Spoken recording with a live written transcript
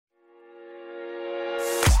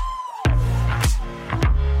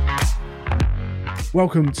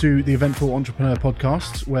Welcome to the Eventful Entrepreneur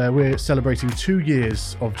Podcast, where we're celebrating 2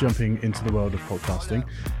 years of jumping into the world of podcasting.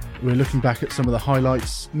 We're looking back at some of the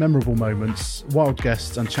highlights, memorable moments, wild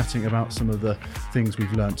guests, and chatting about some of the things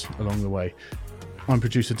we've learnt along the way. I'm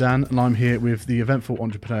producer Dan, and I'm here with the eventful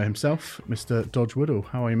entrepreneur himself, Mr. Dodge Woodall.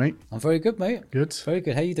 How are you, mate? I'm very good, mate. Good. Very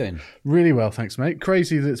good. How you doing? Really well, thanks, mate.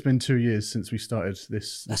 Crazy that it's been 2 years since we started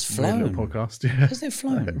this little podcast. Yeah. Hasn't it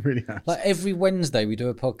flown? It really has. Like every Wednesday we do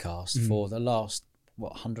a podcast for the last,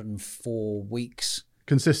 104 weeks.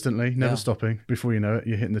 Consistently, never stopping. Before you know it,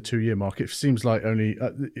 you're hitting the 2 year mark. It seems like only,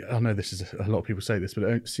 I know this is, a lot of people say this, but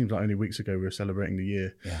it seems like only weeks ago we were celebrating the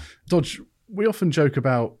year. Yeah. Dodge, we often joke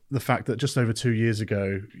about the fact that just over 2 years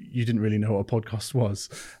ago, you didn't really know what a podcast was.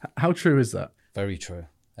 How true is that? Very true.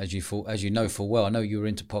 As you know full well, I know you were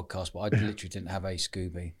into podcasts, but I literally didn't have a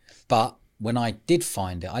Scooby. But when I did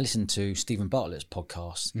find it, I listened to Stephen Bartlett's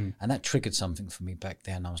podcast, and that triggered something for me back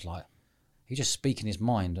then. I was like, he's just speaking his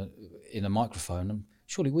mind in a microphone, and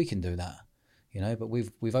surely we can do that, you know. But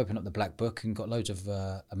we've opened up the Black Book and got loads of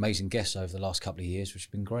amazing guests over the last couple of years, which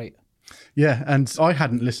has been great. Yeah, and I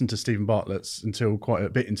hadn't listened to Stephen Bartlett's until quite a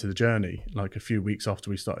bit into the journey, like a few weeks after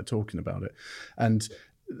we started talking about it. And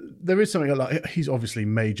there is something like, he's obviously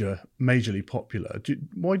majorly popular.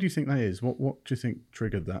 Why do you think that is? What do you think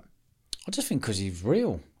triggered that? I just think because he's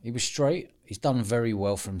real. He was straight. He's done very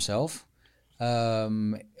well for himself.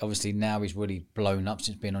 Obviously now he's really blown up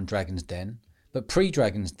since being on Dragon's Den. But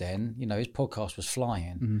pre-Dragon's Den, you know, his podcast was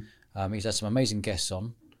flying. He's had some amazing guests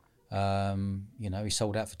on. You know, he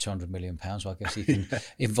sold out for £200 million, so I guess he can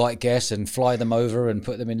invite guests and fly them over and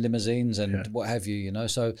put them in limousines and what have you, you know.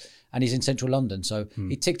 So, and he's in central London, so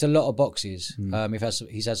he ticked a lot of boxes.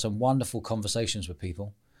 He's had some wonderful conversations with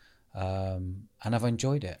people, and I've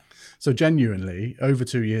enjoyed it. So genuinely, over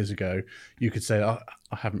 2 years ago, you could say,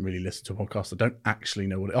 I haven't really listened to a podcast. I don't actually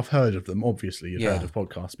know what I've heard of them. Obviously, you've heard of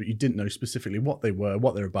podcasts, but you didn't know specifically what they were,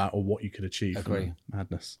 what they're about, or what you could achieve. Agree.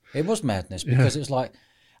 Madness. It was madness because it was like,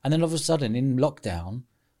 and then all of a sudden in lockdown,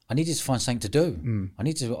 I needed to find something to do. I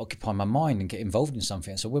needed to occupy my mind and get involved in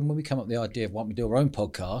something. So when we come up with the idea of wanting to do our own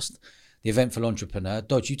podcast, The Eventful Entrepreneur,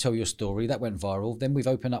 Dodge, you tell your story, that went viral. Then we've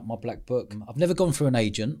opened up my Black Book. I've never gone through an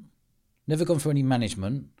agent, never gone through any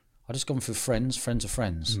management. I've just gone through friends of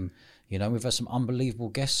friends. You know, we've had some unbelievable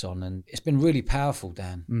guests on, and it's been really powerful,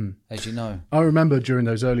 Dan, as you know. I remember during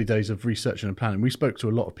those early days of researching and planning, we spoke to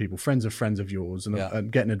a lot of people, friends of yours,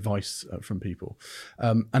 and getting advice from people.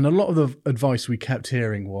 And a lot of the advice we kept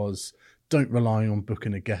hearing was, don't rely on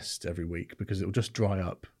booking a guest every week because it will just dry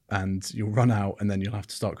up and you'll run out, and then you'll have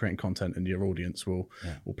to start creating content and your audience will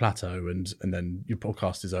plateau, and then your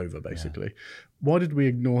podcast is over, basically. Why did we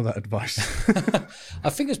ignore that advice? I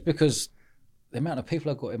think it's because the amount of people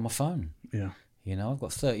I've got in my phone. Yeah. You know, I've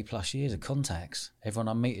got 30 plus years of contacts. Everyone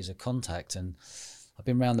I meet is a contact, and I've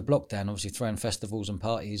been around the block, Dan, obviously throwing festivals and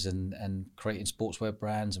parties and creating sportswear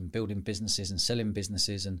brands and building businesses and selling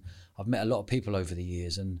businesses, and I've met a lot of people over the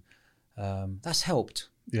years, and that's helped.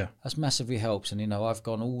 Yeah. That's massively helped. And, you know, I've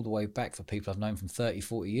gone all the way back for people I've known from 30,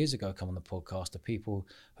 40 years ago come on the podcast, to people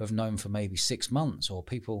who have known for maybe 6 months, or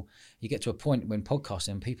people, you get to a point when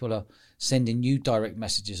podcasting, people are sending you direct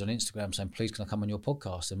messages on Instagram saying, please, can I come on your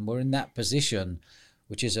podcast? And we're in that position,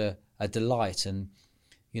 which is a delight. And,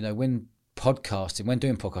 you know, when doing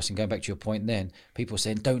podcasting, going back to your point then, people are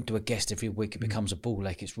saying, don't do a guest every week. It becomes a ball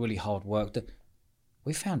ache. It's really hard work.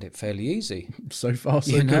 We found it fairly easy. So far,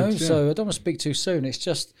 so you know? good. Yeah. So I don't want to speak too soon. It's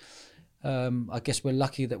just, I guess we're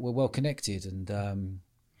lucky that we're well connected. And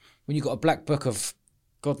when you've got a Black Book of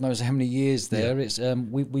God knows how many years there, it's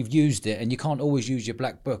we've used it, and you can't always use your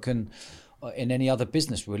Black Book and in any other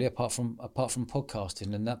business really, apart from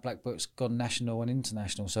podcasting. And that Black Book's gone national and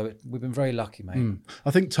international. So we've been very lucky, mate. I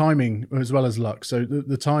think timing as well as luck. So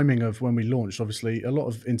the timing of when we launched, obviously, a lot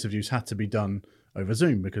of interviews had to be done over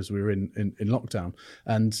Zoom because we were in lockdown,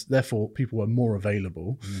 and therefore people were more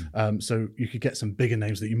available. So you could get some bigger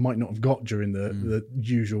names that you might not have got during the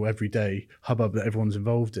usual everyday hubbub that everyone's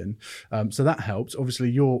involved in. So that helped. Obviously,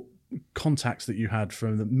 your contacts that you had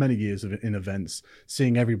from the many years in events,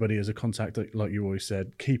 seeing everybody as a contact, like you always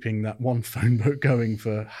said, keeping that one phone book going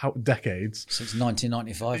for decades. Since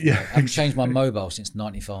 1995. Yeah, I haven't changed my mobile since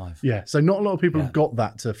 95. Yeah, so not a lot of people have got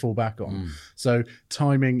that to fall back on. So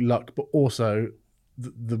timing, luck, but also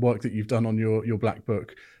the work that you've done on your Black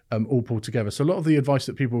Book all pulled together. So a lot of the advice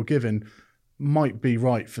that people were given might be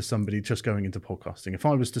right for somebody just going into podcasting. If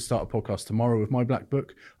I was to start a podcast tomorrow with my Black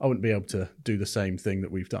Book, I wouldn't be able to do the same thing that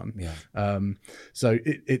we've done. So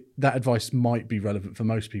that advice might be relevant for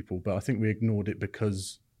most people, but I think we ignored it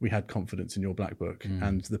because we had confidence in your Black Book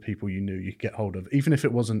and the people you knew you could get hold of. Even if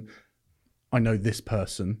it wasn't, I know this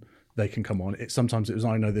person, they can come on. Sometimes it was,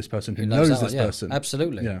 I know this person who knows this person.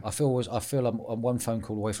 Absolutely. Yeah. I feel I'm one phone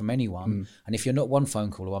call away from anyone. And if you're not one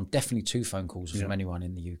phone call away, I'm definitely 2 phone calls from anyone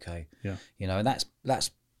in the UK. Yeah. You know, and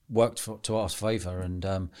that's worked to our favour. And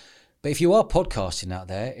but if you are podcasting out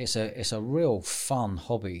there, it's a real fun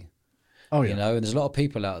hobby. Oh, yeah. You know, and there's a lot of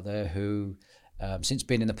people out there who, since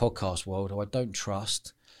being in the podcast world, who I don't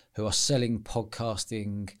trust, who are selling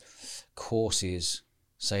podcasting courses,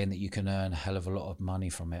 saying that you can earn a hell of a lot of money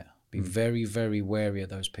from it. Be very, very wary of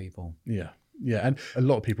those people. Yeah. Yeah. And a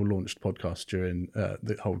lot of people launched podcasts during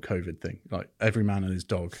the whole COVID thing. Like every man and his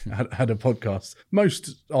dog had a podcast.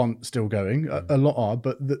 Most aren't still going. A lot are,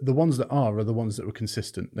 but the ones that are the ones that were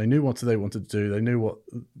consistent. They knew what they wanted to do. They knew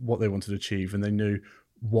what they wanted to achieve, and they knew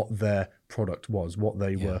what their product was, what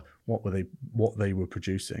they were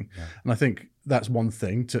producing. Yeah. And I think that's one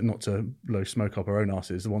thing, not to blow smoke up our own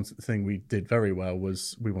asses. The one thing we did very well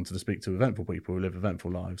was we wanted to speak to eventful people who live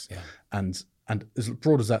eventful lives. Yeah. And as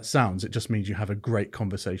broad as that sounds, it just means you have a great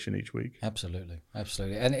conversation each week. Absolutely.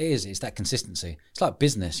 And it's that consistency. It's like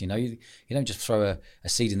business, you know, you don't just throw a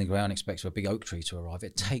seed in the ground and expect for a big oak tree to arrive.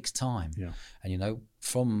 It takes time. Yeah. And, you know,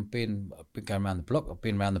 from being around the block,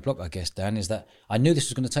 I guess, Dan, is that I knew this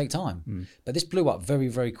was going to take time, but this blew up very,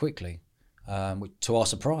 very quickly, to our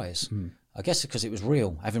surprise. I guess because it was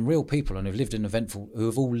real, having real people and who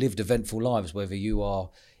have all lived eventful lives, whether you are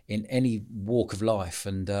in any walk of life.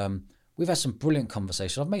 And we've had some brilliant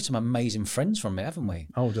conversations. I've made some amazing friends from it, haven't we?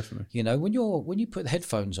 Oh, definitely. You know, when you put the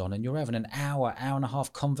headphones on and you're having an hour and a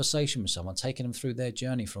half conversation with someone, taking them through their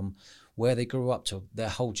journey from where they grew up to their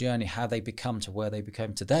whole journey, how they become to where they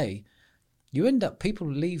became today, you end up, people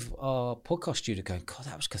leave our podcast studio going, God,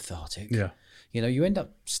 that was cathartic. Yeah. You know, you end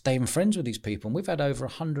up staying friends with these people. And we've had over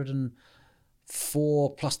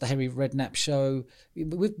 104 plus the Harry Redknapp show.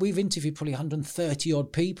 We've interviewed probably 130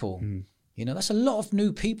 odd people. You know, that's a lot of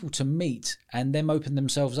new people to meet and them open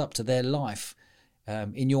themselves up to their life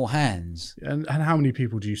in your hands. And how many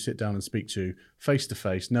people do you sit down and speak to face to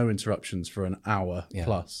face, no interruptions for an hour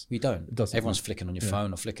plus? We don't. Everyone's flicking on your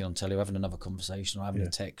phone or flicking on telly or having another conversation or having a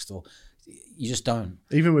text, or you just don't.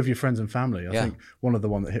 Even with your friends and family. I think one of the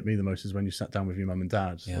one that hit me the most is when you sat down with your mum and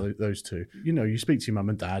dad, those two. You know, you speak to your mum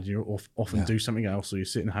and dad, you often do something else, or you're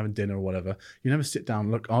sitting having dinner or whatever. You never sit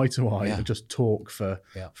down, look eye to eye and just talk for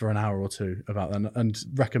an hour or two about that and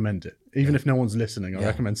recommend it. Even if no one's listening, I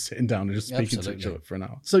recommend sitting down and just speaking to each other for an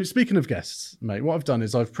hour. So speaking of guests, mate, what I've done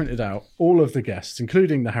is I've printed out all of the guests,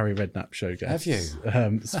 including the Harry Redknapp show guests. Have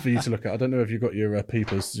you? For you to look at. I don't know if you've got your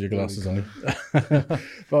peepers, your glasses on.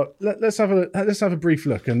 But let's have a brief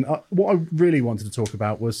look. And what I really wanted to talk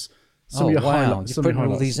about was some of your highlights. You're putting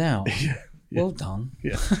all these out. Well done.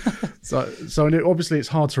 Yeah. So I know, obviously it's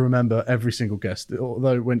hard to remember every single guest.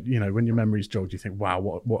 Although when your memory's jogged, you think, wow,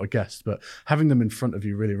 what a guest. But having them in front of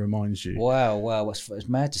you really reminds you. Wow. It's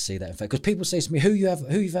mad to see that. In fact, because people say to me, who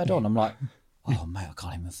you've had on? I'm like, oh mate, I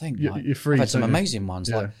can't even think. You're free. I've had some amazing ones.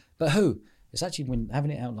 Yeah. But who? It's actually, when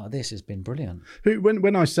having it out like this has been brilliant.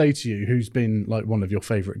 When I say to you, who's been like one of your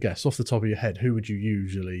favourite guests off the top of your head, who would you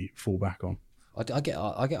usually fall back on? I get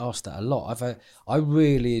asked that a lot. I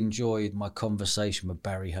really enjoyed my conversation with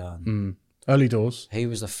Barry Hearn. Early doors. He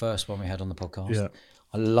was the first one we had on the podcast. Yeah.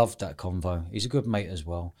 I loved that convo. He's a good mate as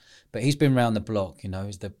well. But he's been round the block, you know,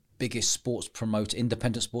 he's the biggest sports promoter,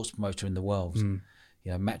 independent sports promoter in the world. You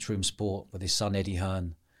know, Matchroom Sport with his son Eddie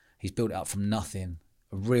Hearn. He's built it up from nothing.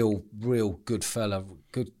 A real good fella,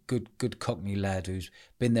 good Cockney lad who's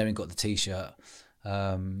been there and got the T-shirt.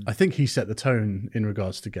 I think he set the tone in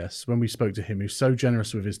regards to guests. When we spoke to him, he was so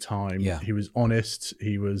generous with his time. Yeah. He was honest.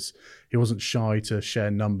 He wasn't shy to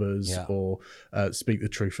share numbers or speak the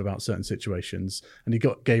truth about certain situations. And he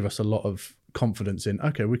gave us a lot of confidence in,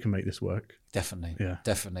 okay, we can make this work. Definitely.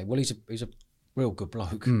 Well, he's a real good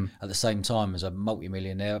bloke. At the same time, as a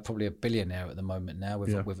multi-millionaire, probably a billionaire at the moment now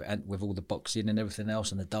with all the boxing and everything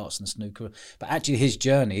else and the darts and the snooker. But actually his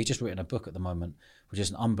journey, he's just written a book at the moment, which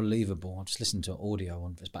is unbelievable. I've just listened to audio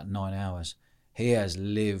on, it's about 9 hours. He has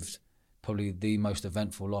lived probably the most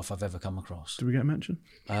eventful life I've ever come across. Did we get a mention?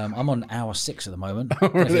 I'm on hour 6 at the moment.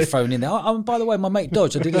 Really? If you're thrown in there. By the way, my mate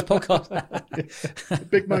Dodge, I did his podcast.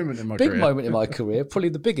 Big moment in my career. Big moment in my career, probably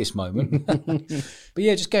the biggest moment. But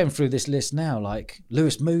yeah, just going through this list now, like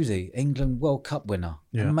Lewis Moody, England World Cup winner.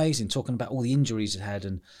 Yeah. Amazing, talking about all the injuries he had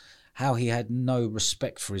and how he had no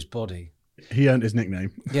respect for his body. He earned his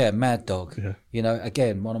nickname. Yeah, Mad Dog. Yeah. You know,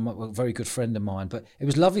 again, a very good friend of mine. But it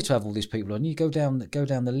was lovely to have all these people on. You go down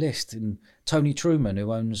the list, and Tony Truman,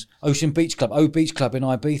 who owns Ocean Beach Club, Beach Club in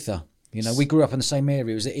Ibiza. You know, we grew up in the same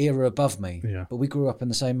area. It was the era above me. Yeah. But we grew up in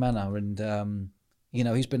the same manner. And you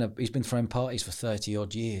know, he's been throwing parties for 30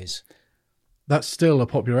 odd years. That's still a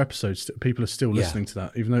popular episode. People are still listening to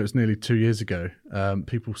that, even though it's nearly 2 years ago.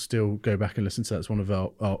 People still go back and listen to that. It's one of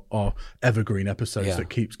our evergreen episodes that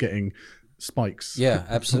keeps getting spikes. Yeah,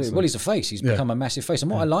 absolutely. Well, he's a face. He's become a massive face. And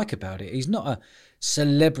what I like about it, he's not a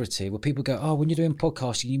celebrity where people go, oh, when you're doing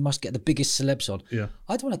podcasting, you must get the biggest celebs on. Yeah.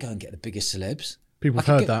 I don't want to go and get the biggest celebs. People have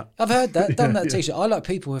heard that. I've heard that, done that t-shirt. I like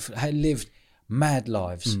people who have lived mad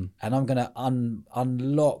lives, and I'm going to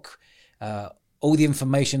unlock all the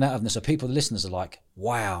information out of them. So people, the listeners, are like,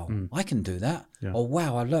 wow, I can do that. Yeah. Or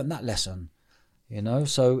wow, I learned that lesson. You know,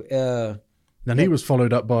 so... Then he was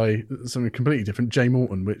followed up by something completely different, Jay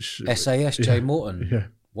Morton, which... SAS, Jay Morton. Yeah.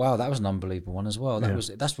 Wow, that was an unbelievable one as well.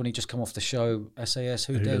 That's when he just come off the show, SAS,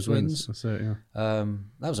 Who Dares Wins. That's it, yeah.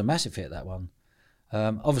 That was a massive hit, that one.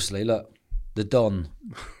 Obviously, look, the Don,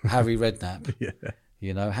 Harry Redknapp.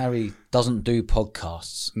 You know, Harry doesn't do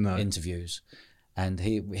podcasts, interviews. And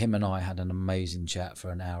him and I had an amazing chat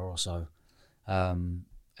for an hour or so.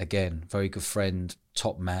 Again, very good friend,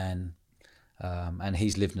 top man. And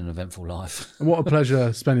he's lived an eventful life. And what a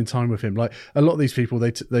pleasure spending time with him. Like a lot of these people,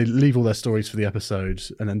 they leave all their stories for the episode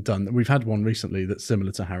and then done. We've had one recently that's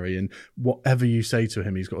similar to Harry, and whatever you say to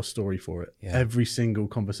him, he's got a story for it. Yeah. Every single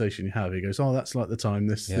conversation you have, he goes, "Oh, that's like the time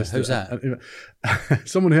this." Yeah. Who's that?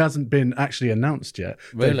 Someone who hasn't been actually announced yet.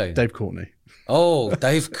 Really, Dave Courtney. Oh,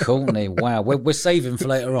 Dave Courtney! Wow, we're saving for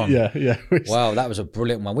later on. Yeah. Wow, that was a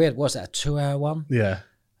brilliant one. What's that? A 2-hour one? Yeah.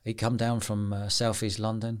 He come down from southeast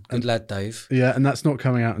London. Good lad, Dave. Yeah, and that's not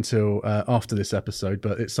coming out until after this episode,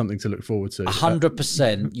 but it's something to look forward to.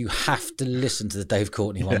 100%. You have to listen to the Dave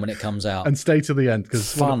Courtney one when it comes out. And stay to the end,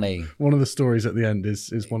 because funny. One of the stories at the end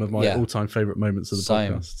is one of my all-time favourite moments of the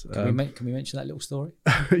podcast. Can we mention that little story?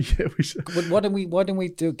 Yeah, we should. Why don't we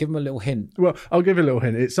give him a little hint? Well, I'll give you a little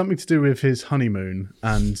hint. It's something to do with his honeymoon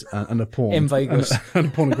and a porn. In Vegas. And a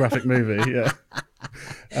pornographic movie, yeah.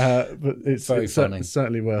 But it's very funny. It's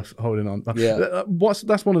certainly worth holding on. Yeah.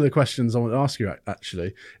 That's one of the questions I want to ask you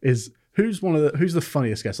actually is who's the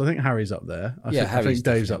funniest guest? I think Harry's up there. I think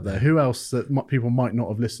Dave's up there. Who else that people might not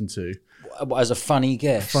have listened to? As a funny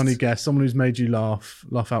guest? Funny guest, someone who's made you laugh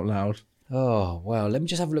out loud. Oh, wow. Let me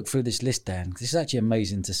just have a look through this list, Dan. This is actually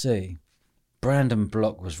amazing to see. Brandon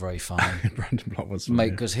Block was very funny. Brandon Block was funny.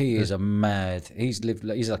 Mate, because he is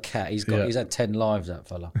he's a cat. He's had 10 lives, that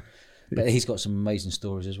fella. But he's got some amazing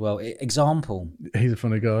stories as well. Example. He's a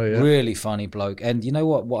funny guy, yeah. Really funny bloke. And you know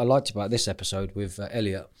what I liked about this episode with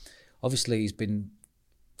Elliot? Obviously, he's been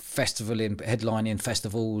headlining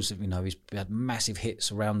festivals. You know, he's had massive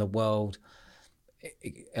hits around the world.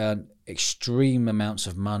 Extreme amounts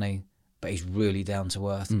of money, but he's really down to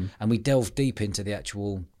earth. And we delved deep into the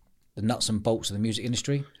nuts and bolts of the music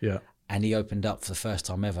industry. Yeah. And he opened up for the first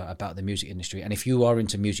time ever about the music industry. And if you are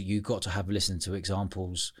into music, you've got to have listened to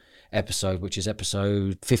Examples episode, which is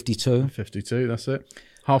episode 52. 52, that's it.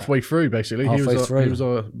 Halfway through, basically. He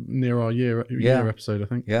was near our year episode, I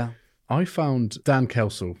think. Yeah. I found Dan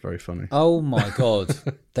Kelsall very funny. Oh, my God.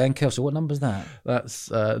 Dan Kelsall, what number is that?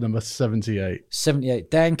 That's number 78.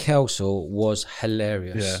 78. Dan Kelsall was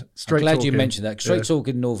hilarious. Yeah. I'm glad you mentioned that. Straight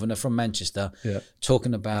Talking Northerner from Manchester,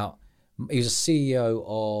 talking about... He was a CEO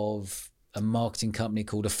of a marketing company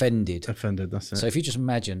called Offended. Offended, that's it. So if you just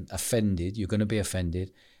imagine Offended, you're going to be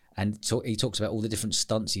offended. And he talks about all the different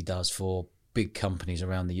stunts he does for big companies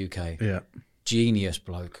around the UK. Yeah. Genius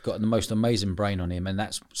bloke. Got the most amazing brain on him. And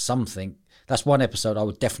that's one episode I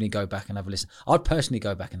would definitely go back and have a listen. I'd personally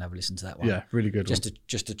go back and have a listen to that one. Yeah, really good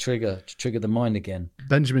just to trigger the mind again.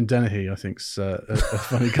 Benjamin Dennehy, I think, is a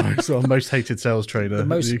funny guy. Sort of most hated sales trainer.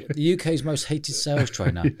 The UK's most hated sales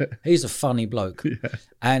trainer. Yeah. He's a funny bloke. Yeah.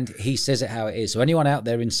 And he says it how it is. So anyone out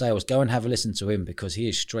there in sales, go and have a listen to him, because he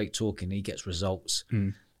is straight talking. He gets results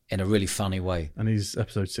in a really funny way. And he's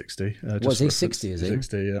episode 60. Was he 60, is he?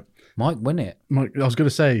 60, yeah. Mike Winnett. I was going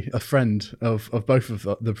to say a friend of both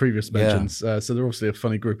of the previous mentions. So they're obviously a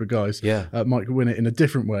funny group of guys. Yeah. Mike Winnett, in a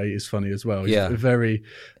different way, is funny as well. He's a very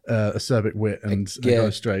acerbic wit and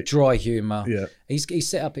goes straight. Dry humour. Yeah. He's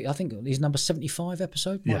set up, I think, his number 75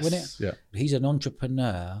 episode, Mike Winnett. Yeah. He's an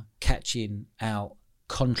entrepreneur catching out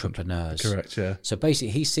contrepreneurs. Correct, yeah. So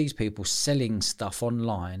basically, he sees people selling stuff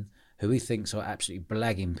online who he thinks are absolutely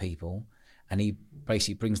blagging people, and he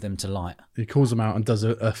basically brings them to light. He calls them out and does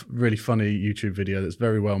a really funny YouTube video that's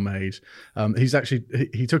very well made.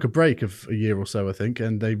 He took a break of a year or so, I think,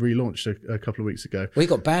 and they relaunched a couple of weeks ago. Well, he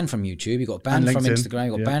got banned from YouTube, he got banned from Instagram,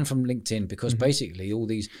 he got banned from LinkedIn, because basically all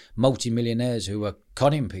these multi-millionaires who were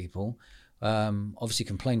conning people obviously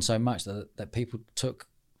complained so much that people took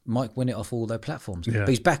Mike Winnett off all their platforms. Yeah. But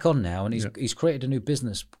he's back on now, and he's created a new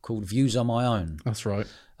business called Views on My Own. That's right.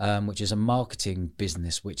 Which is a marketing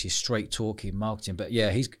business, which is straight talking marketing. But yeah,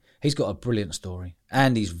 he's He's got a brilliant story,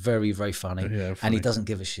 and he's very, very funny, Yeah, and he doesn't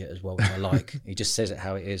give a shit as well, which I like. He just says it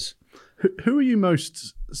how it is. Who are you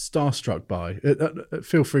most starstruck by?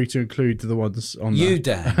 Feel free to include the ones on You,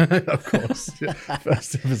 there. Dan. Of course. Yeah,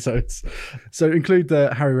 first episodes. So include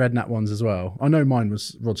the Harry Redknapp ones as well. I know mine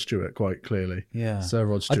was Rod Stewart, quite clearly. Yeah. Sir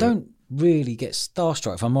Rod I Stewart. don't really get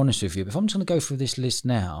starstruck, if I'm honest with you. But if I'm just going to go through this list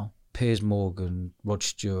now, Piers Morgan, Rod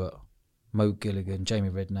Stewart, Mo Gilligan, Jamie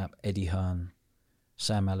Redknapp, Eddie Hearn,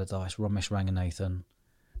 Sam Allardyce, Ramesh Ranganathan,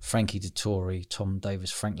 Frankie Dettori, Tom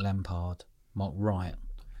Davis, Frank Lampard, Mark Wright.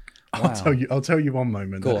 Wow. I'll tell you one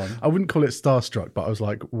moment. Go on. I wouldn't call it starstruck, but I was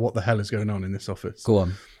like, what the hell is going on in this office? Go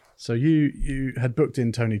on. So you had booked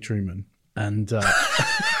in Tony Truman, and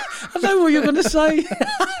I know what you're going to say.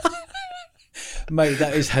 Mate,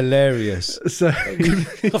 that is hilarious. so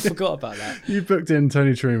I forgot about that. you booked in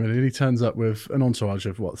Tony Truman, and he turns up with an entourage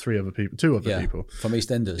of what, two other people From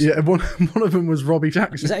EastEnders. Yeah, one of them was Robbie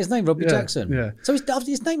Jackson. Is that his name, Robbie Jackson? Yeah. So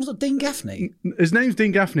his name's not Dean Gaffney? His name's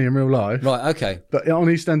Dean Gaffney in real life. Right, okay. But on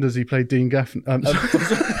EastEnders, he played Dean Gaffney.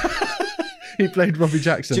 He played Robbie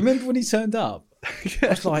Jackson. Do you remember when he turned up? I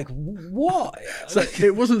was like, what? So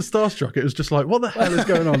it wasn't starstruck. It was just like, what the hell is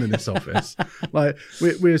going on in this office? Like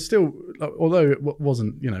we're still, although it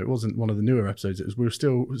wasn't one of the newer episodes. We were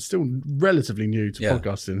still relatively new to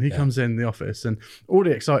podcasting. He comes in the office and already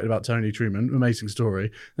excited about Tony Truman, amazing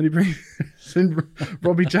story. And he brings in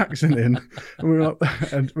Robbie Jackson in, and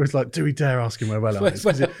we're like, do we dare ask him where Wellham is?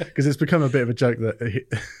 Because it's become a bit of a joke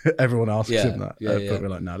that everyone asks him that. But we're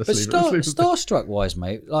like, no, let's leave it. Starstruck wise,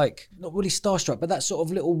 mate, like not really starstruck, but that sort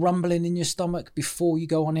of little rumbling in your stomach before you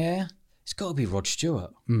go on air, it's got to be Rod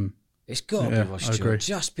Stewart. It's got to be Rod Stewart,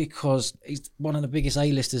 just because he's one of the biggest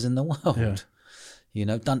A-listers in the world. Yeah. You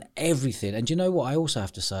know, done everything. And do you know what I also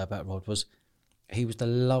have to say about Rod was he was the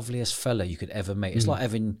loveliest fella you could ever meet. It's like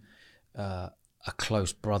having a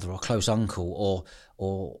close brother or close uncle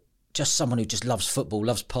or just someone who just loves football,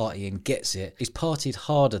 loves partying, gets it. He's partied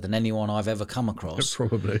harder than anyone I've ever come across.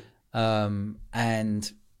 Probably.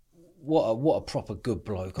 And what a proper good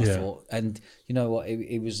bloke, I thought. And you know what,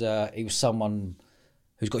 he was someone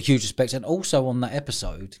who's got huge respect. And also on that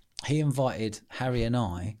episode, he invited Harry and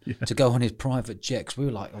I to go on his private jet, because we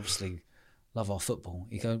were like, obviously love our football.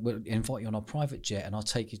 He goes, we'll invite you on our private jet and I'll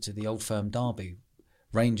take you to the Old Firm derby,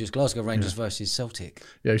 Glasgow Rangers versus Celtic.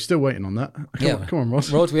 Yeah, he's still waiting on that. Come on, Ross.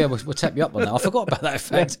 Rod, we'll tap you up on that. I forgot about that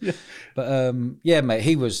effect. But mate,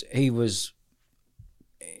 he was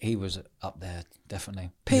up there, definitely.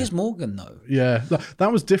 Piers Morgan, though. Yeah,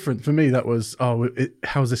 that was different for me. That was,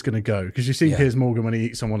 how's this going to go? Because you see Piers Morgan when he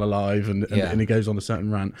eats someone alive and he goes on a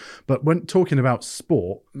certain rant. But when talking about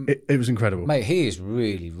sport, it was incredible. Mate, he is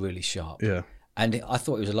really, really sharp. Yeah. And I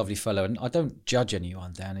thought he was a lovely fellow. And I don't judge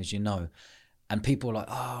anyone, Dan, as you know. And people are like,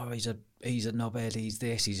 oh, he's a knobhead, he's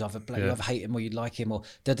this, he's either black, you either hate him or you like him, or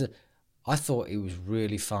I thought he was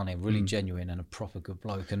really funny, really genuine, and a proper good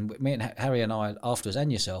bloke. And me and Harry and I afterwards, and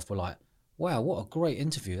yourself, were like, wow, what a great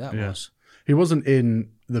interview that was. He wasn't in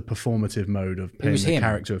the performative mode of playing the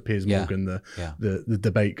character of Piers Morgan, the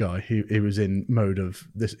debate guy. He was in mode of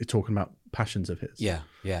this, talking about passions of his.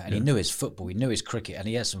 And he knew his football, he knew his cricket, and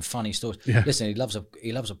he has some funny stories. Listen, he loves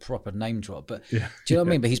a proper name drop, but do you know what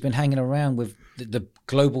I mean? But he's been hanging around with the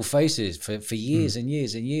global faces for years and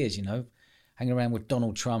years and years, you know, hanging around with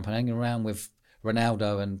Donald Trump and hanging around with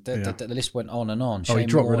Ronaldo, and the list went on and on. He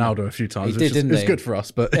dropped Ronaldo a few times. He did, didn't he? It's good for us,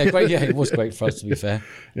 but it was great for us, to be fair.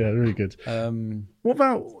 Yeah, really good. What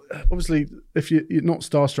about, obviously, if you're not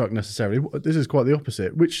starstruck necessarily, this is quite the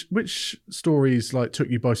opposite. Which stories like took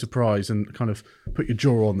you by surprise and kind of put your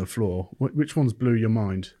jaw on the floor? Which ones blew your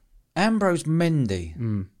mind? Ambrose Mendy,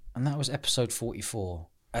 and that was episode 44,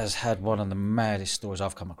 has had one of the maddest stories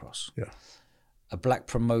I've come across. Yeah, a black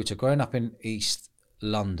promoter growing up in East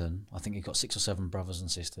London. I think he got 6 or 7 brothers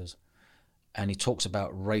and sisters, and he talks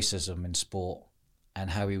about racism in sport and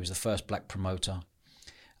how he was the first black promoter.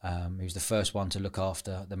 He was the first one to look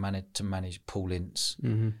after to manage Paul Ince.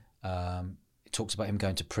 He talks about him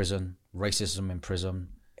going to prison, racism in prison.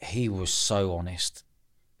 He was so honest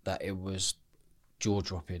that it was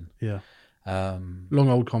jaw-dropping. Yeah. Long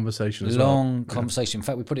old conversation as well. Conversation. In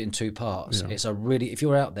fact, we put it in 2 parts. It's a really, if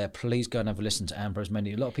you're out there, please go and have a listen to Ambrose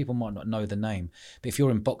Mendy. A lot of people might not know the name, but if you're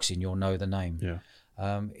in boxing, you'll know the name.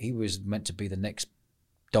 Yeah. He was meant to be the next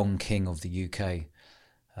Don King of the UK.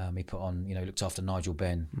 He put on, looked after Nigel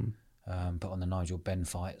Benn, put on the Nigel Benn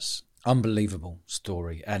fights. Unbelievable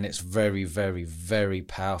story, and it's very, very, very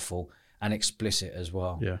powerful and explicit as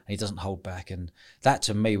well. Yeah. And he doesn't hold back, and that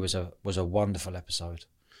to me was a wonderful episode.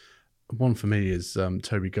 One for me is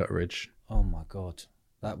Toby Gutteridge. Oh my God,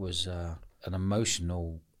 that was an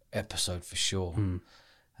emotional episode for sure.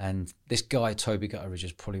 And this guy, Toby Gutteridge,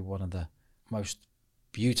 is probably one of the most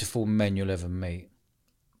beautiful men you'll ever meet.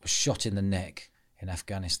 Was shot in the neck in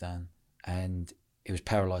Afghanistan, and he was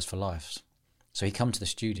paralysed for life. So he come to the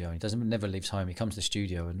studio. He never leaves home. He comes to the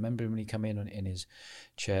studio, and remember when he come in his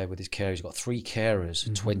chair with his carers. He's got 3 carers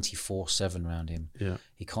 24/7 around him. Yeah.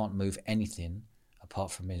 He can't move anything apart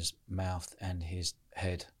from his mouth and his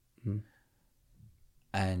head.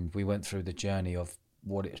 And we went through the journey of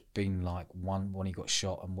what it's been like when he got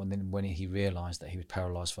shot, and when he realised that he was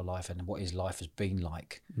paralysed for life, and what his life has been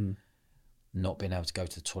like, not being able to go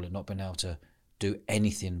to the toilet, not being able to do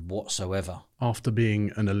anything whatsoever. After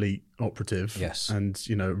being an elite operative, yes, and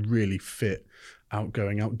really fit,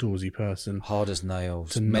 outgoing, outdoorsy person, hard as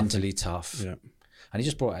nails, mentally tough. Yeah, and he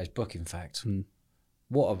just brought out his book. In fact,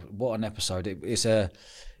 what an episode! It's a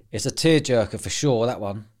tearjerker for sure. That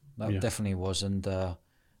one, definitely was, and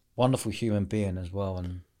wonderful human being as well.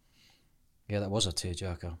 And yeah, that was a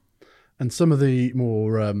tearjerker. And some of the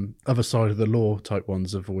more other side of the law type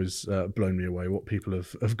ones have always blown me away, what people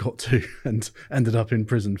have got to and ended up in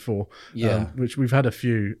prison for. Which we've had a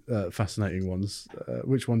few fascinating ones.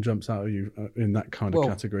 Which one jumps out at you in that kind of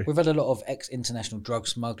category? We've had a lot of ex-international drug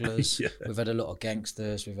smugglers. We've had a lot of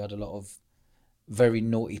gangsters. We've had a lot of very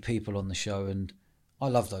naughty people on the show, and I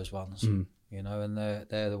love those ones. And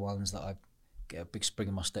they're the ones that I get a big spring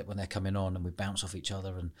in my step when they're coming on, and we bounce off each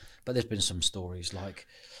other. But there's been some stories like,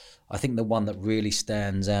 I think the one that really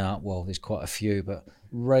stands out, well, there's quite a few, but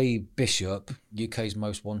Ray Bishop, UK's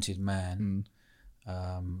most wanted man,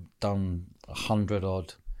 done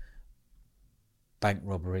 100-odd bank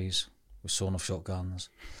robberies with sawn-off shotguns,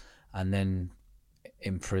 and then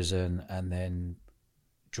in prison, and then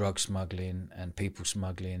drug smuggling and people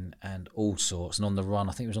smuggling and all sorts, and on the run.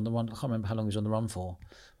 I think he was on the run. I can't remember how long he was on the run for.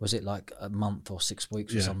 Was it like a month or 6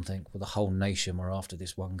 weeks or something? With the whole nation were after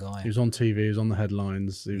this one guy. He was on TV. He was on the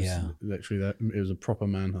headlines. He was literally there. It was a proper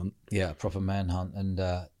manhunt. Yeah, a proper manhunt, and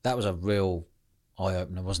that was a real eye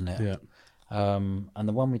opener, wasn't it? Yeah. And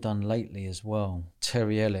the one we've done lately as well,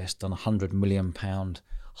 Terry Ellis done £100 million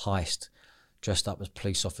heist, dressed up as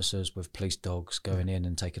police officers with police dogs, going in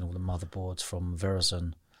and taking all the motherboards from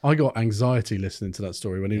Verizon. I got anxiety listening to that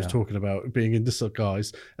story when he was talking about being in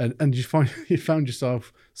disguise, and you found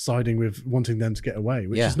yourself siding with wanting them to get away,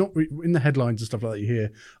 which is not in the headlines and stuff like that. You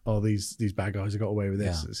hear, oh, these bad guys have got away with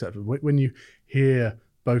this, etc. When you hear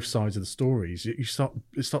both sides of the stories, it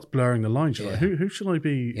starts blurring the lines. You're like, who should I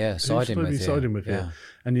be? Siding with here?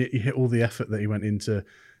 And you hit all the effort that he went into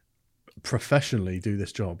professionally do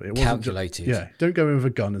this job. It wasn't calculated. Don't go in with a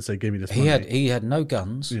gun and say, give me this money. He had no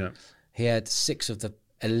guns. Yeah. He had 6 of the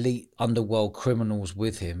elite underworld criminals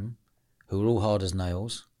with him, who were all hard as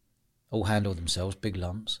nails, all handled themselves, big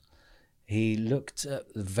lumps. He looked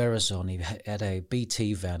at the Verizon. He had a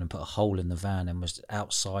BT van and put a hole in the van and was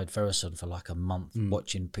outside Verizon for like a month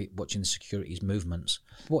watching the security's movements.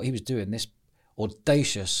 What he was doing, this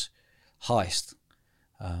audacious heist,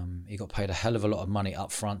 he got paid a hell of a lot of money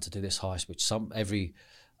up front to do this heist, which every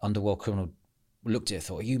underworld criminal looked at it and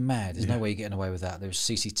thought, are you mad? There's no way you're getting away with that. There was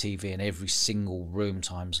CCTV in every single room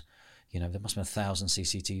times, there must have been 1,000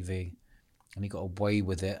 CCTV, and he got away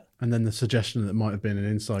with it. And then the suggestion that it might have been an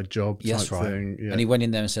inside job type thing. Yeah. And he went in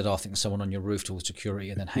there and said, I think there's someone on your roof to all the security,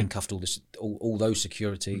 and then handcuffed all those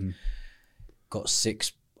security. Got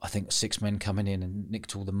 6 men coming in and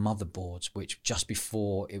nicked all the motherboards, which just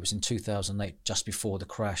before, it was in 2008, just before the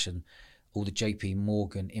crash, and all the JP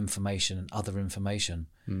Morgan information and other information.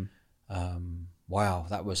 Wow,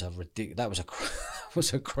 that was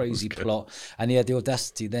a crazy plot. And he had the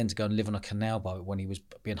audacity then to go and live on a canal boat when he was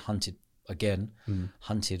being hunted again,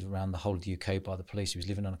 hunted around the whole of the UK by the police. He was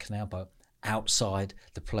living on a canal boat outside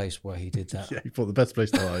the place where he did that. He thought the best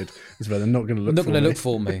place to hide is where they're not going to look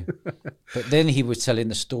for me. But then he was telling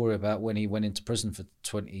the story about when he went into prison for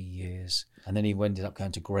 20 years, and then he ended up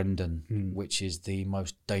going to Grendon, which is the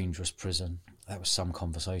most dangerous prison. That was some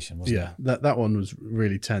conversation, wasn't it? Yeah, that one was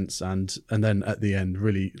really tense, and then at the end,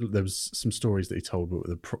 really, there was some stories that he told with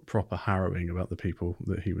a proper harrowing about the people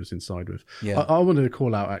that he was inside with. Yeah. I wanted to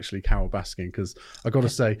call out actually Carol Baskin, because I got to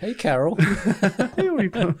say, hey Carol, hey all you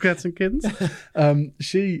cats and kittens.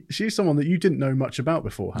 She's someone that you didn't know much about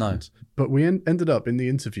beforehand, but we ended up in the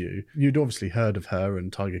interview. You'd obviously heard of her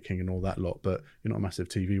and Tiger King and all that lot, but you're not a massive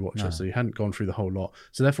TV watcher, so you hadn't gone through the whole lot.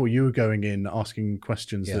 So therefore, you were going in asking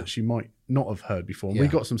questions that she might not have heard before. And we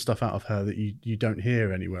got some stuff out of her that you don't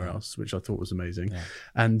hear anywhere else, which I thought was amazing.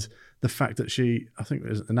 And the fact that I think it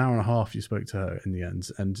was an hour and a half you spoke to her in the end,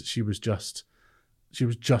 and she was just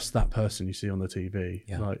that person you see on the TV,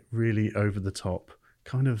 like really over the top,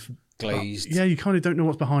 kind of glazed. Yeah, you kind of don't know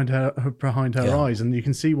what's behind her Yeah. eyes, and you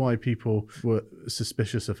can see why people were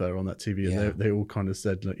suspicious of her on that TV. And Yeah. they all kind of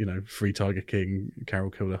said, like, free Tiger King, Carol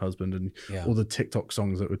killed her husband, and Yeah. all the TikTok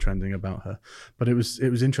songs that were trending about her. But it was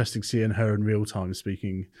interesting seeing her in real time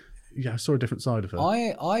speaking. Yeah, I saw a different side of her.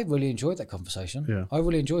 I really enjoyed that conversation. Yeah. I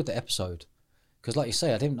really enjoyed the episode because, like you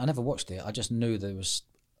say, I never watched it. I just knew there was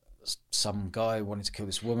some guy wanting to kill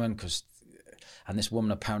this woman and this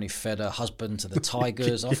woman apparently fed her husband to the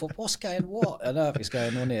tigers. I thought, what on earth is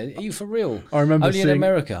going on here? Are you for real? I remember Only in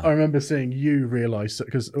America. I remember seeing you realise,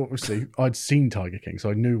 because obviously I'd seen Tiger King, so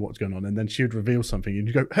I knew what was going on, and then she would reveal something, and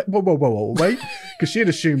you go, hey, whoa, wait, because she had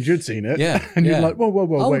assumed you'd seen it. Yeah, and you're yeah. like, whoa, Hold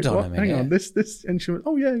wait, on a what? minute, Hang on, this, and she went,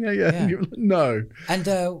 oh yeah. Yeah. And you're like, no. And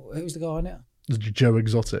who's the guy on it? Joe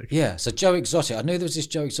Exotic. Yeah, so Joe Exotic. I knew there was this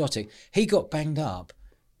Joe Exotic. He got banged up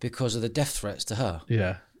because of the death threats to her.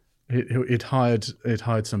 Yeah. It hired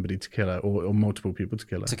somebody to kill her, or multiple people to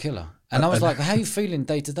kill her. And I was like, how are you feeling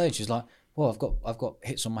day to day? She's like, well, I've got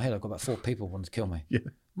hits on my head. I've got about 4 people wanting to kill me. Yeah.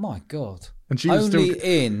 My God. And she was only still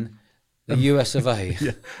in the US of A.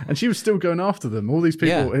 Yeah. And she was still going after them. All these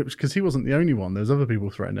people, Yeah. because he wasn't the only one. There's other people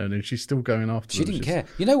threatening her, and she's still going after She them. didn't care.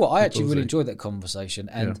 You know what? I actually really ballsy. enjoyed that conversation.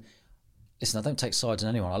 And listen, I don't take sides on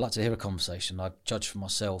anyone. I like to hear a conversation. I judge for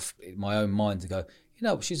myself in my own mind to go,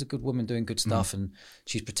 she's a good woman doing good stuff, and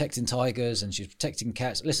she's protecting tigers and she's protecting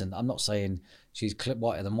cats. Listen, I'm not saying she's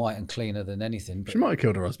whiter than white and cleaner than anything. But She might have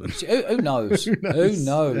killed her husband. who knows?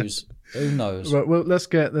 Who knows? Well, let's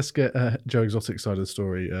get Joe Exotic's side of the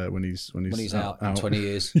story when he's out in 20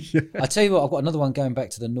 years. I tell you what, I've got another one going back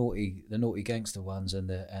to the naughty gangster ones and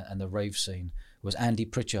the rave scene. It was Andy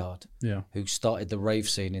Pritchard, who started the rave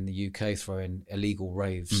scene in the UK, throwing illegal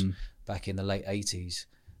raves back in the late 80s.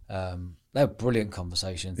 They were brilliant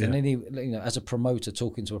conversations. And then he, as a promoter,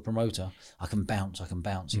 talking to a promoter, I can bounce.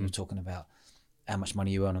 He was talking about how much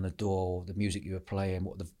money you earn on the door, the music you were playing,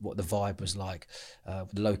 what the vibe was like,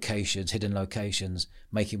 the locations, hidden locations,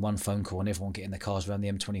 making one phone call and everyone getting their cars around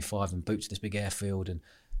the M25 and boot to this big airfield. And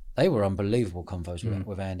they were unbelievable convos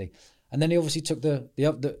with Andy. And then he obviously took the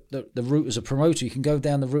route as a promoter. You can go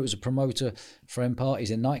down the route as a promoter for end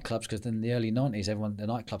parties in nightclubs, because in the early 90s, the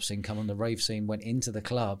nightclub scene come on, the rave scene went into the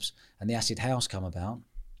clubs, and the acid house come about.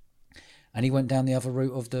 And he went down the other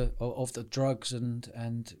route of the drugs,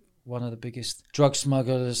 and one of the biggest drug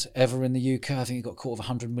smugglers ever in the UK. I think he got caught with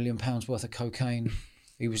 £100 million worth of cocaine.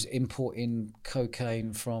 He was importing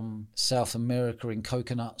cocaine from South America in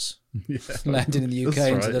coconuts, landing in the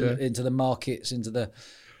UK into the markets, into the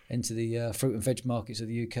fruit and veg markets of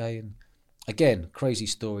the UK. And again, crazy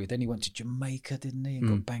story. Then he went to Jamaica, didn't he? And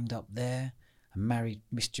got banged up there and married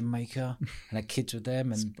Miss Jamaica and had kids with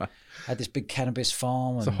them and had this big cannabis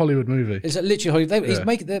farm. It's a Hollywood movie. It's literally Hollywood. He's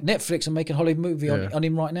making Netflix and making a Hollywood movie on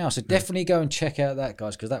him right now. So definitely go and check out that,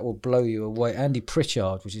 guys, because that will blow you away. Andy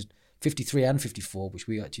Pritchard, which is 53 and 54, which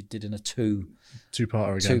we actually did in a two-parter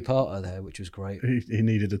again. Two-parter there, which was great. He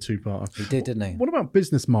needed a two-parter. He did, didn't he? What about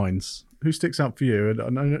business minds? Who sticks out for you? I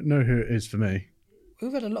know who it is for me.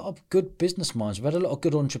 We've had a lot of good business minds. We've had a lot of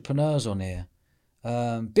good entrepreneurs on here.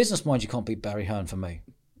 Business minds, you can't beat Barry Hearn for me.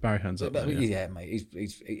 Barry Hearn's up there. Yeah, mate.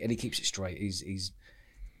 And he keeps it straight. He's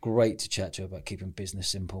great to chat to about keeping business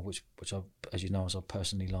simple, which I, as you know, as I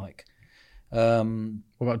personally like. What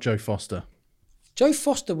about Joe Foster? Joe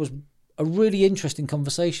Foster was a really interesting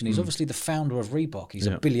conversation. He's obviously the founder of Reebok. He's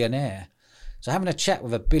a billionaire. So having a chat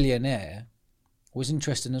with a billionaire was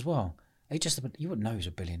interesting as well. You wouldn't know he's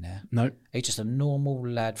a billionaire. No. He's just a normal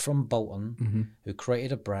lad from Bolton who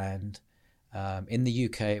created a brand. In the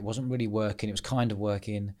UK, it wasn't really working. It was kind of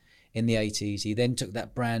working in the 80s. He then took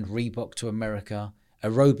that brand Reebok to America.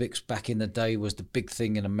 Aerobics back in the day was the big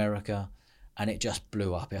thing in America, and it just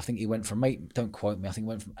blew up. I think he went from don't quote me, I think he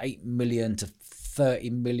went from 8 million to 30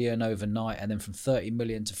 million overnight, and then from 30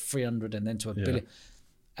 million to 300, and then to a billion.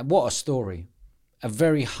 And what a story. A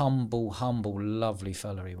very humble, lovely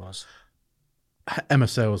fella he was. Emma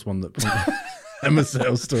Sales one that Emma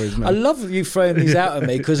Sales stories, man. I love you throwing these out at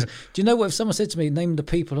me, because do you know what? If someone said to me, name the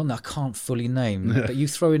people on there, I can't fully name, but you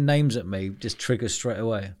throwing names at me just triggers straight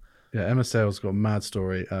away. Yeah, Emma Sales got a mad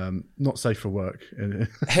story. Not safe for work.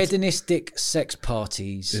 Hedonistic sex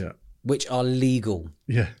parties, which are legal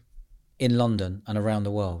in London and around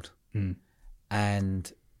the world.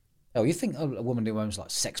 And you think a woman who owns like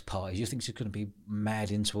sex parties, you think she's going to be mad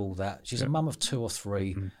into all that. She's a mum of 2 or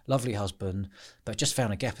 3, lovely husband, but just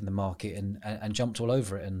found a gap in the market and jumped all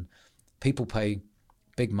over it. And people pay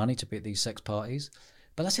big money to be at these sex parties.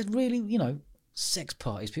 But I said, really, sex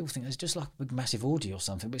parties, people think it's just like a big massive orgy or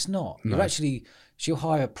something, but it's not. No. She'll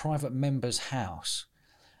hire a private member's house,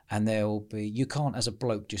 and you can't as a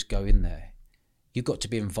bloke just go in there. you've got to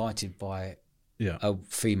be invited by Yeah. a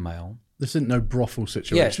female. This isn't no brothel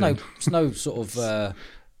situation. Yeah, it's no sort of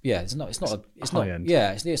it's high end.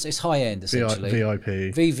 Yeah, it's high end essentially.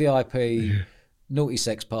 VIP. VVIP, naughty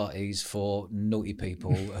sex parties for naughty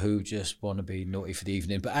people who just want to be naughty for the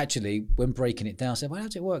evening. But actually, when breaking it down, I said, well, how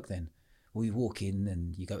does it work then? Well, you walk in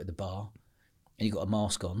and you go to the bar and you've got a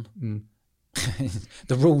mask on.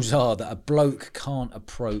 The rules are that a bloke can't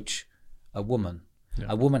approach a woman. Yeah.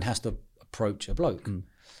 A woman has to approach a bloke.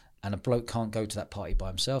 And a bloke can't go to that party by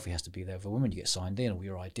himself. He has to be there with a woman. You get signed in, all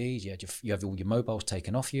your IDs, you have all your mobiles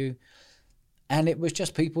taken off you. And it was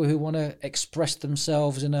just people who want to express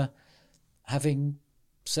themselves in having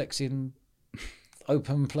sex in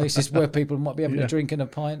open places where people might be having a drink and a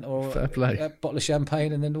pint or a bottle of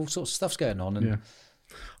champagne, and then all sorts of stuff's going on. And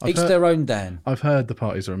each their own, Dan. I've heard the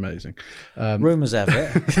parties are amazing. Rumours have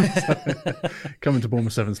it. Coming to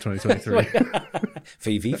Bournemouth Sevens 2023.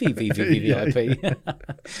 VVIP.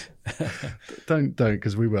 Don't,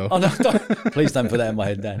 because we will. Oh no! Please don't put that in my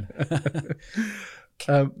head, Dan.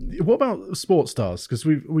 What about sports stars? Because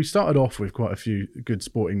we started off with quite a few good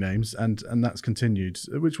sporting names, and that's continued.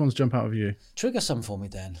 Which ones jump out of you? Trigger some for me,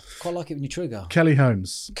 Dan. Quite like it when you trigger. Kelly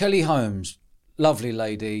Holmes, lovely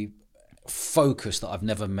lady. Focused that I've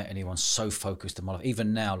never met anyone so focused in my life.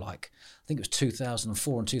 Even now, like I think it was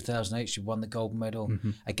 2004 and 2008, she won the gold medal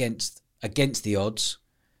against the odds,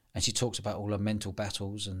 and she talks about all her mental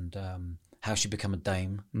battles and how she become a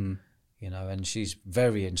dame. You know, and she's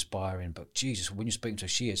very inspiring. But Jesus, when you speak to her,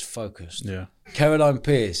 she is focused. Yeah. Caroline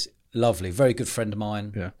Pierce, lovely, very good friend of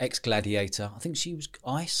mine. Yeah. Ex-gladiator. I think she was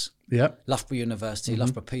ice. Yeah. Loughborough University,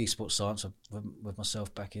 Loughborough PE Sports Science with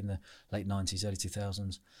myself back in the late 90s, early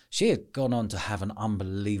 2000s. She had gone on to have an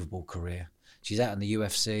unbelievable career. She's out in the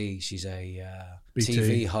UFC. She's a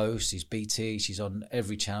TV host. She's BT. She's on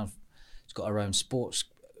every channel. She's got her own sports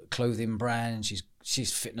clothing brand.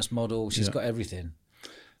 She's fitness model. She's got everything.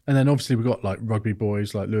 And then obviously we've got like rugby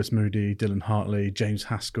boys like Lewis Moody, Dylan Hartley, James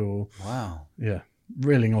Haskell. Wow. Yeah.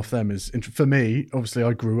 Reeling off them is, for me, obviously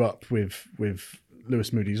I grew up with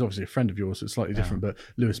Lewis Moody. He's obviously a friend of yours, so it's slightly different, but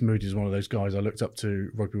Lewis Moody is one of those guys I looked up to,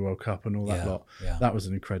 Rugby World Cup and all that lot. Yeah. That was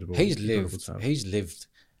an incredible. He's lived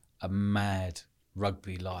a mad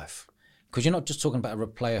rugby life, because you're not just talking about a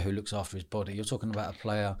player who looks after his body. You're talking about a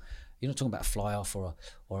player. You're not talking about a fly off or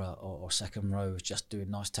a second row who's just doing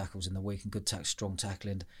nice tackles in the week and good strong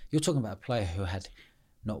tackling. You're talking about a player who had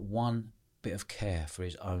not one bit of care for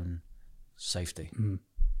his own safety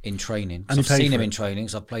in training. I've seen him in training,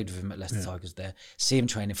 because I've played with him at Leicester Tigers there. See him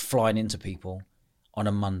training, flying into people on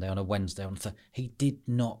a Monday, on a Wednesday, on a Thursday. He did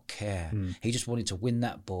not care. He just wanted to win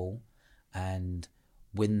that ball and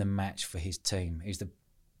win the match for his team. He's the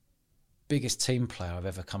biggest team player I've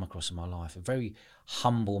ever come across in my life. A very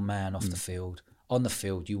humble man off the field. On the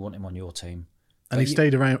field, you want him on your team. And he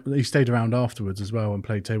stayed around afterwards as well and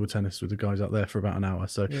played table tennis with the guys out there for about an hour.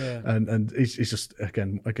 So and he's just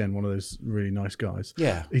again one of those really nice guys.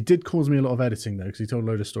 Yeah. He did cause me a lot of editing though, because he told a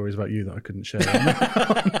load of stories about you that I couldn't share.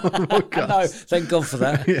 On the podcast. No, thank God for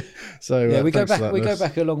that. So we go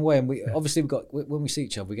back a long way, and when we see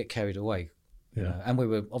each other, we get carried away. You know, and we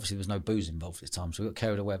were obviously, there was no booze involved at the time, so we got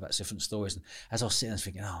carried away about different stories. And as I was sitting there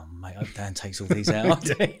thinking, "Oh mate, I hope Dan takes all these out."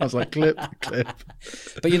 I was like, clip.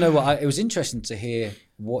 But you know what? It was interesting to hear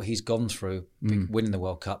what he's gone through, winning the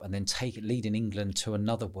World Cup, and then leading England to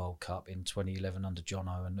another World Cup in 2011 under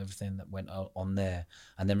Jono, and everything that went on there,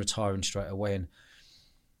 and then retiring straight away, and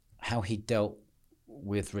how he dealt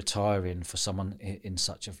with retiring for someone in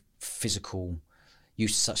such a physical.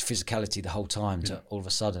 Used to such physicality the whole time to all of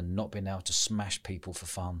a sudden not being able to smash people for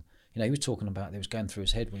fun. You know, he was talking about, it was going through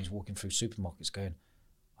his head when he was walking through supermarkets going,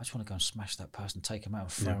 I just want to go and smash that person, take him out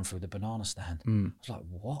and throw him through the banana stand. I was like,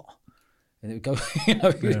 what? And it would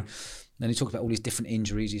go, Then he talked about all these different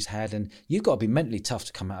injuries he's had, and you've got to be mentally tough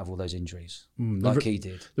to come out of all those injuries, like he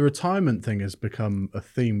did. The retirement thing has become a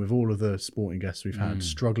theme with all of the sporting guests we've had,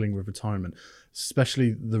 struggling with retirement,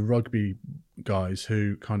 especially the rugby guys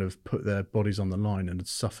who kind of put their bodies on the line and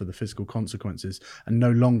suffer the physical consequences and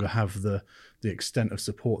no longer have the extent of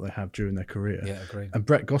support they have during their career. Yeah, agree. And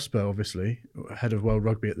Brett Gosper, obviously, head of World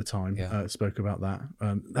Rugby at the time, spoke about that.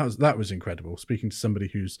 That was incredible, speaking to somebody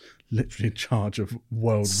who's literally in charge of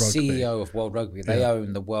World Rugby. CEO of World Rugby. They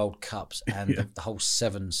own the World Cups and the whole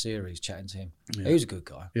 7 series, chatting to him. Yeah. He was a good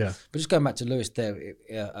guy. Yeah. But just going back to Lewis there,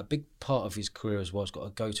 a big part of his career as well has got to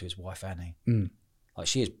go to his wife, Annie. Like,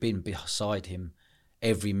 she has been beside him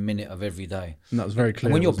every minute of every day. And that was very clear.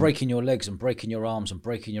 And when you're breaking your legs and breaking your arms and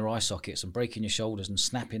breaking your eye sockets and breaking your shoulders and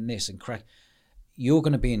snapping this and crack, you're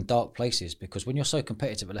going to be in dark places, because when you're so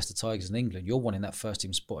competitive at Leicester Tigers in England, you're wanting that first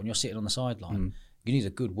team spot and you're sitting on the sideline. You need a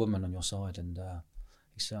good woman on your side, and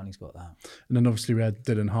he certainly's got that. And then obviously we had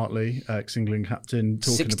Dylan Hartley, ex-England captain,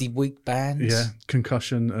 talking 60-week bans. Yeah,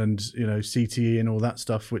 concussion and CTE and all that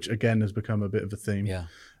stuff, which again has become a bit of a theme. Yeah.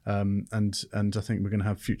 And I think we're going to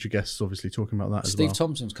have future guests obviously talking about that as well. Steve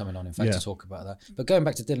Thompson's coming on, in fact, to talk about that. But going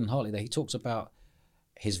back to Dylan Hartley there, he talks about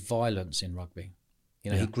his violence in rugby.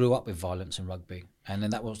 He grew up with violence in rugby, and then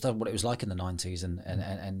that was what it was like in the 90s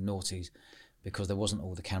and noughties, because there wasn't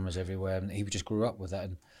all the cameras everywhere, and he just grew up with that.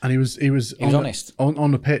 And he was honest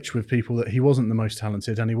on the pitch with people that he wasn't the most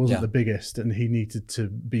talented and he wasn't the biggest, and he needed to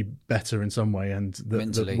be better in some way, and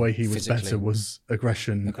the way he was better was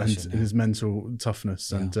aggression and his mental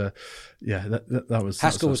toughness. And that was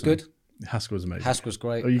Haskell was good. Haskell was amazing. Haskell was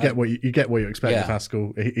great. You get what you expect with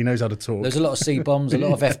Haskell. He knows how to talk. There's a lot of C bombs, a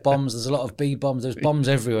lot of F bombs. There's a lot of B bombs. There's bombs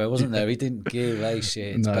everywhere, wasn't there? He didn't give a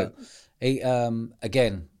shit. No. But he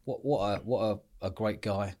again, what a great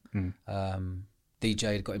guy.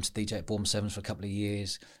 DJ got him to DJ at Bournemouth Sevens for a couple of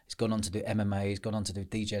years. He's gone on to do MMA. He's gone on to do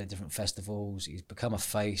DJ at different festivals. He's become a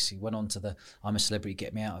face. He went on to the I'm a Celebrity,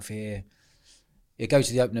 Get Me Out of Here. You go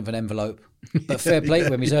to the opening of an envelope, but fair play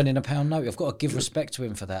to him. He's earning £1 note. I've got to give respect to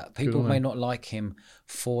him for that. People may not like him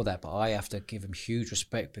for that, but I have to give him huge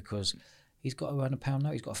respect because he's got to earn £1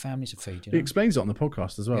 note. He's got a family to feed. He explains it on the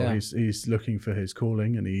podcast as well. Yeah. He's looking for his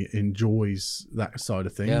calling and he enjoys that side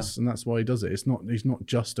of things, and that's why he does it. He's not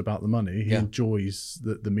just about the money. He enjoys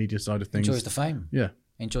the media side of things. Enjoys the fame. Yeah,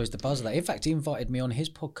 enjoys the buzz of that. In fact, he invited me on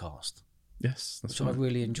his podcast. Yes, which I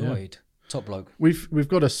really enjoyed. Yeah. Top bloke. We've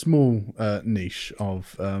got a small niche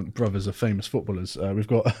of brothers of famous footballers. We've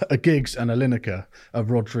got a Giggs and a Lineker, a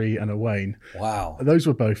Rodri and a Wayne. Wow. Those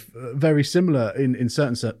were both very similar in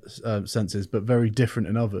certain senses, but very different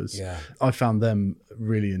in others. Yeah. I found them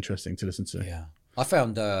really interesting to listen to. Yeah. I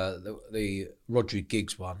found the Rodri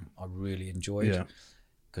Giggs one I really enjoyed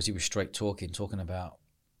because he was straight talking about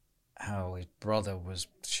how his brother was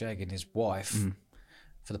shagging his wife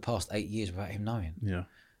for the past 8 years without him knowing. Yeah.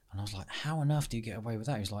 And I was like, how on earth do you get away with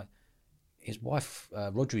that? He was like, his wife,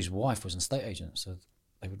 Rodri's wife, was an estate agent, so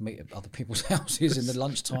they would meet at other people's houses in the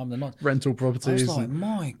lunchtime. The night. Rental properties. I was like,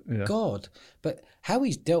 my God. But how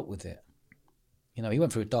he's dealt with it, he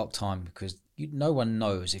went through a dark time because no one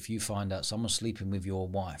knows if you find out someone's sleeping with your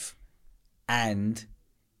wife and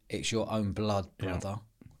it's your own blood brother.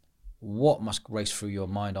 What must race through your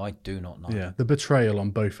mind? I do not know. Yeah, the betrayal on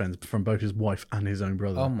both ends from both his wife and his own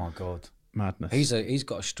brother. Oh, my God. Madness. He's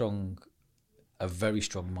got a very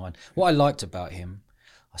strong mind. What I liked about him,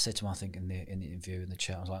 I said to him, I think in the interview in the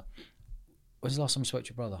chat, I was like, "When's the last time you spoke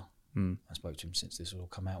to your brother?" I spoke to him since this all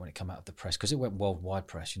come out, when it came out of the press, because it went worldwide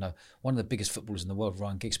press. One of the biggest footballers in the world,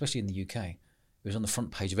 Ryan Giggs, especially in the UK, he was on the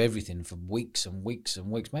front page of everything for weeks and weeks and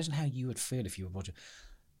weeks. Imagine how you would feel if you were Roger.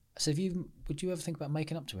 I said, would you ever think about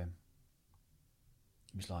making up to him?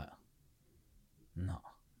 He was like, "No."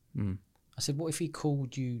 I said, "What if he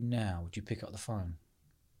called you now? Would you pick up the phone?"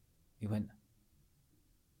 He went,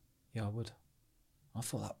 "Yeah, I would." I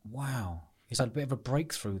thought that, wow. He's had a bit of a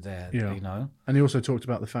breakthrough there, And he also talked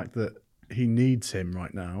about the fact that he needs him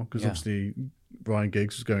right now, because obviously Ryan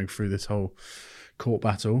Giggs was going through this whole court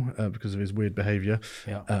battle because of his weird behaviour,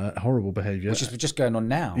 horrible behaviour. Which is just going on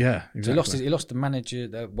now. Yeah, exactly. So he lost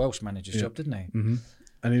the Welsh manager's job, didn't he? Mm-hmm.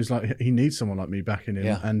 And he was like, he needs someone like me backing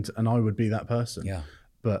him, and I would be that person. Yeah.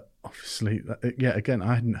 But obviously, again,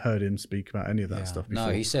 I hadn't heard him speak about any of that stuff before.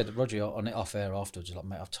 No, he said, Roger, on it off air afterwards, like,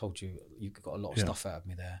 "Mate, I've told you, you got a lot of stuff out of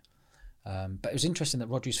me there." But it was interesting that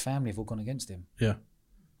Rodri's family have all gone against him. Yeah.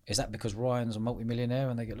 Is that because Ryan's a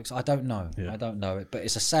multi-millionaire and they get looks? I don't know. Yeah. I don't know it. But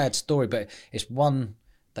it's a sad story, but it's one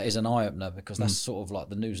that is an eye-opener because that's sort of like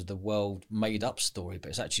the news of the world made-up story, but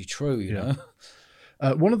it's actually true, you know?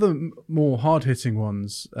 One of the more hard-hitting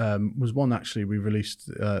ones was one actually we released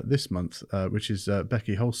this month, which is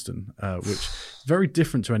Becky Holston, which is very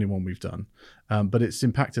different to anyone we've done, but it's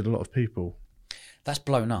impacted a lot of people. That's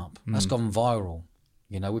blown up. That's gone viral.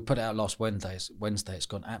 We put it out last Wednesday. It's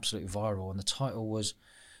gone absolutely viral, and the title was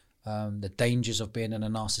 "The Dangers of Being in a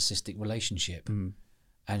Narcissistic Relationship."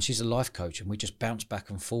 And she's a life coach, and we just bounce back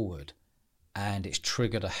and forward, and it's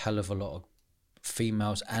triggered a hell of a lot of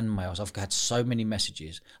females and males. I've had so many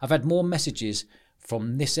messages. I've had more messages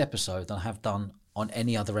from this episode than I have done on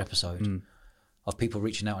any other episode of people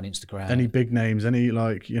reaching out on Instagram. Any big names, any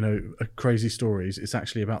crazy stories. It's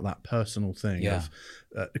actually about that personal thing. Yeah.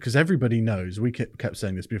 Because everybody knows, we kept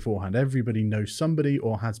saying this beforehand, everybody knows somebody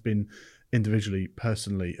or has been individually,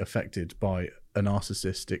 personally affected by a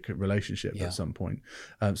narcissistic relationship at some point.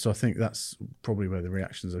 So I think that's probably where the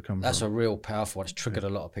reactions are coming from. That's a real powerful one. It's triggered a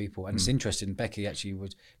lot of people. And it's interesting. Becky actually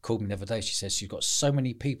called me the other day. She says she's got so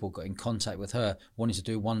many people got in contact with her wanting to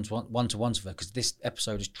do one-to-ones with her because this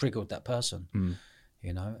episode has triggered that person,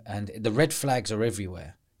 you know. And the red flags are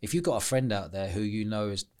everywhere. If you've got a friend out there who you know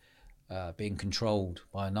is being controlled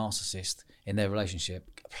by a narcissist in their relationship,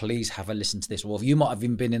 please have a listen to this. Or if you might have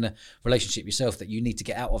even been in a relationship yourself that you need to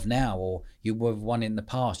get out of now, or you were one in the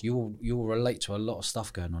past, you will relate to a lot of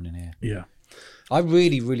stuff going on in here. Yeah. I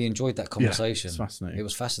really enjoyed that conversation. It's fascinating. It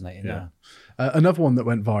was fascinating. Yeah. Another one that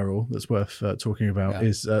went viral that's worth talking about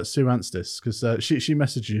is Sue Anstis, because she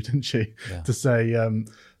messaged you, didn't she, to say,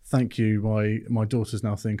 thank you, my daughters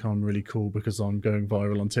now think I'm really cool because I'm going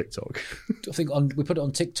viral on TikTok. I think we put it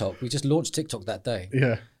on TikTok. We just launched TikTok that day.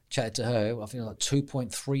 Yeah. Chatted to her. I think like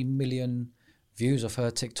 2.3 million views of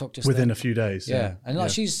her TikTok just within then. a few days. Yeah. And like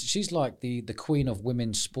she's like the queen of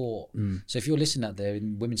women's sport. So if you're listening out there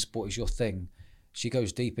and women's sport is your thing, she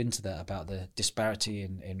goes deep into that about the disparity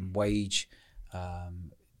in wage,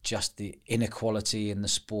 just the inequality in the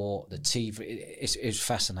sport, the TV. It's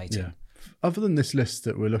fascinating. Yeah. Other than this list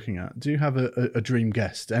that we're looking at, do you have a dream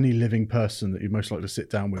guest, any living person that you'd most like to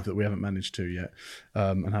sit down with that we haven't managed to yet,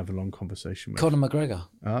 and have a long conversation with? Conor McGregor.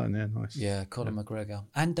 Oh, yeah, nice. Yeah, Conor McGregor.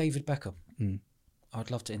 And David Beckham.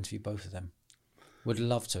 I'd love to interview both of them. Would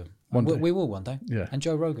love to. We will one day. Yeah. And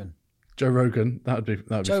Joe Rogan. Joe Rogan, that would be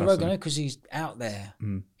Joe Rogan, because he's out there.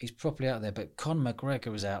 He's properly out there. But Conor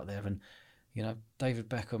McGregor is out there. And, you know, David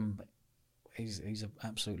Beckham, he's an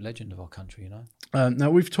absolute legend of our country, you know.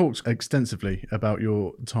 Now, we've talked extensively about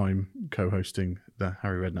your time co-hosting the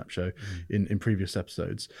Harry Redknapp show in previous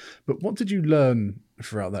episodes. But what did you learn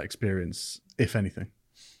throughout that experience, if anything?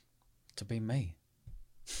 To be me.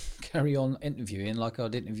 Carry on interviewing like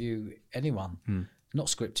I'd interview anyone. Not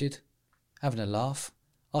scripted. Having a laugh.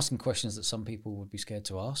 Asking questions that some people would be scared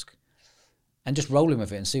to ask. And just rolling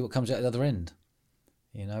with it and see what comes out the other end.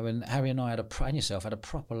 You know, and Harry and I had a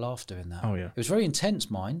proper laugh doing that. Oh, yeah. It was very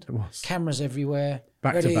intense, mind. It was. Cameras everywhere.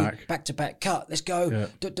 Back to back, cut, let's go.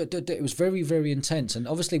 Yeah. It was very, very intense. And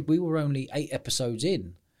obviously we were only 8 episodes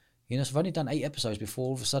in. You know, so I've only done 8 episodes before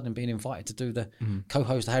all of a sudden being invited to do the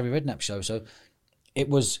co-host the Harry Redknapp show. So it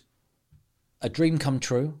was a dream come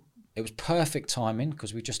true. It was perfect timing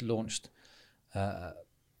because we just launched...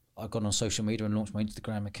 I've gone on social media and launched my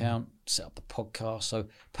Instagram account, set up the podcast. So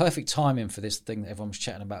perfect timing for this thing that everyone was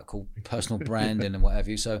chatting about called personal branding and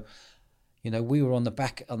whatever. So, you know, we were on the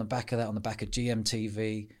back of that, on the back of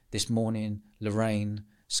GMTV, This Morning, Lorraine,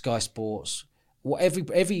 Sky Sports,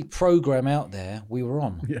 every program out there we were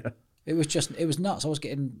on. Yeah. It was nuts. I was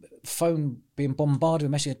getting phone being bombarded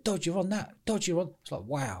with messages. Dodge, you're on that. Dodge, you're on. It's like,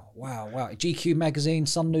 wow. GQ magazine,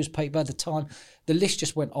 Sun newspaper at the time. The list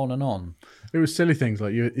just went on and on. It was silly things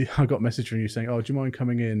like I got a message from you saying, "Oh, do you mind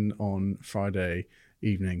coming in on Friday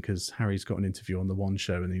evening because Harry's got an interview on the One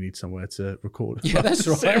Show and he needs somewhere to record." Yeah, that's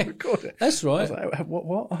right. Record it. That's right. I was like,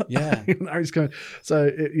 what? Yeah. Harry's going.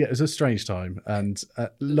 So it was a strange time and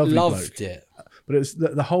lovely loved bloke. it. But it's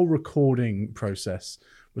the whole recording process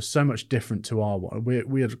was so much different to our one.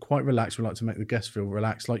 We are quite relaxed. We like to make the guests feel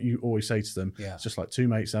relaxed, like you always say to them. Yeah. It's just like 2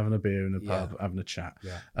 mates having a beer in a pub, having a chat.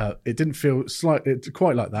 Yeah. It didn't feel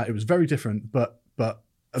quite like that. It was very different, but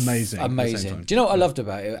amazing. Amazing. Do you know what I loved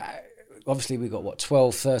about it? Obviously, we got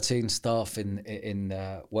 12, 13 staff in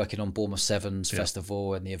working on Bournemouth Sevens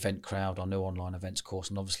Festival and the event crowd, our new online events course,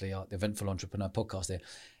 and obviously the Eventful Entrepreneur podcast. There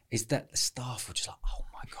is that the staff were just like, oh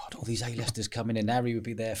my god, all these A-listers coming in. Harry would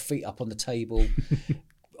be there, feet up on the table.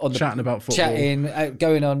 Chatting about football,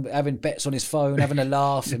 going on, having bets on his phone, having a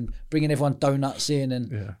laugh, and bringing everyone donuts in.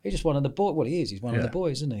 And he's just one of the boys. Well, he is. He's one of the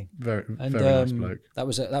boys, isn't he? Very nice bloke. That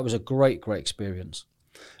was a great experience.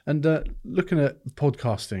 And looking at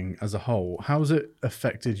podcasting as a whole, how has it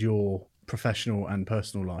affected your professional and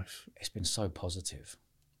personal life? It's been so positive.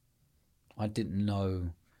 I didn't know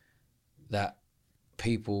that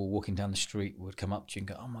people walking down the street would come up to you and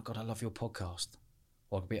go, "Oh my god, I love your podcast."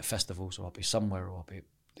 Or I'll be at festivals, or I'll be somewhere, or I'll be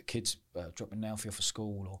the kids dropping down for you for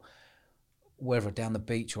school, or wherever, down the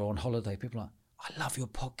beach or on holiday. People are like, "I love your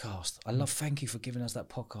podcast. Thank you for giving us that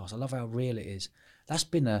podcast. I love how real it is." That's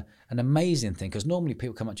been an amazing thing, because normally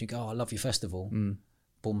people come up to you and go, "Oh, I love your festival,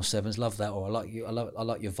 Bournemouth Sevens, love that," or I like your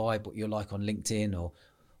vibe, what you're like on LinkedIn,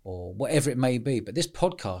 or whatever it may be. But this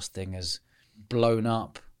podcast thing has blown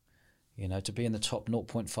up, you know, to be in the top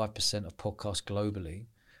 0.5% of podcasts globally.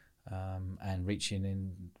 And reaching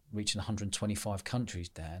 125 countries,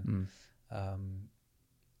 Dan.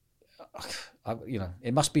 You know,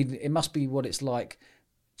 it must be what it's like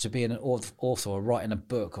to be an author or writing a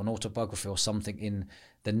book, an autobiography or something in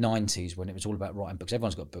the 90s when it was all about writing books.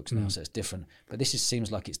 Everyone's got books now, so it's different. But this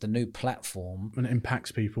seems like it's the new platform. And it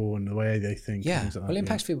impacts people and the way they think. Yeah, things like well, it that,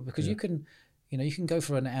 impacts people because you can go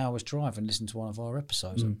for an hour's drive and listen to one of our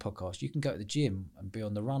episodes of the podcast. You can go to the gym and be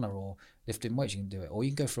on the runner or lifting weights, you can do it. Or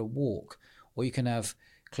you can go for a walk, or you can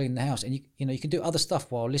clean the house. And, you can do other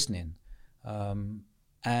stuff while listening.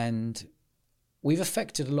 And we've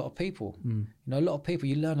affected a lot of people. A lot of people,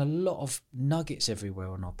 you learn a lot of nuggets everywhere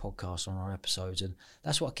on our podcast, on our episodes. And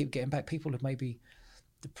that's what I keep getting back. People who may be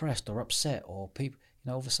depressed or upset, or people,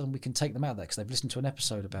 all of a sudden we can take them out of that because they've listened to an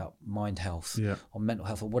episode about mind health or mental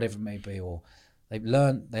health or whatever it may be, or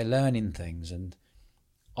they're learning things. And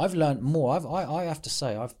I've learned more. I have to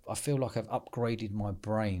say, I feel like I've upgraded my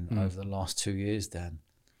brain over the last 2 years, Dan.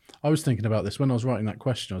 I was thinking about this when I was writing that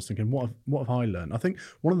question. I was thinking, what have I learned? I think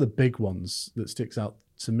one of the big ones that sticks out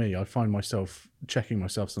to me, I find myself checking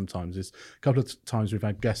myself sometimes, is a couple of times we've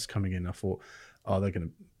had guests coming in. I thought,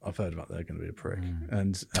 I've heard about they're going to be a prick,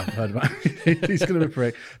 and I've heard about he's going to be a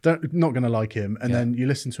prick. Not going to like him, and then you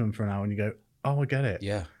listen to him for an hour and you go, oh, I get it.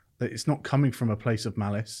 Yeah. It's not coming from a place of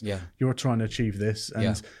malice. Yeah. You're trying to achieve this.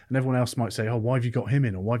 And everyone else might say, oh, why have you got him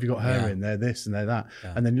in? Or why have you got her in? They're this and they're that.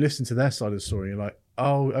 Yeah. And then you listen to their side of the story. And you're like,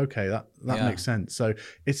 oh, okay, that makes sense. So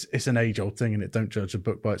it's an age old thing, and it don't judge a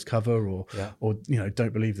book by its cover, or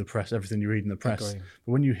don't believe the press, everything you read in the press. But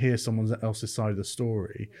when you hear someone else's side of the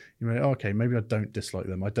story, you're like, oh, okay, maybe I don't dislike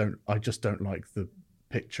them. I just don't like the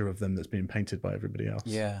picture of them that's being painted by everybody else.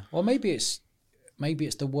 Yeah. Well, maybe it's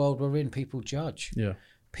the world we're in. People judge. Yeah.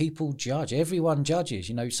 People judge. Everyone judges.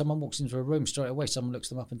 Someone walks into a room straight away. Someone looks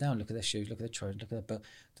them up and down. Look at their shoes. Look at their trousers.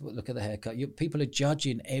 Look at their haircut. People are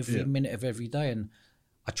judging every minute of every day, and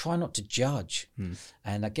I try not to judge.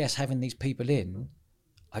 And I guess having these people in,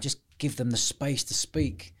 I just give them the space to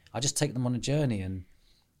speak. I just take them on a journey. And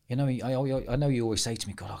I know you always say to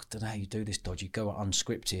me, God, I don't know how you do this, Dodge. You go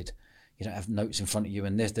unscripted. You don't have notes in front of you,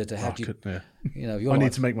 and there's how do you? I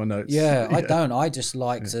need to make my notes. Yeah, I don't. I just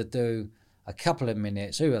like to do a couple of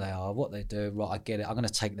minutes, who they are, what they do. Right, I get it. I'm going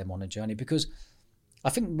to take them on a journey, because I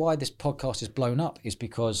think why this podcast is blown up is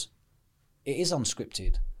because it is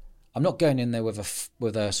unscripted. I'm not going in there with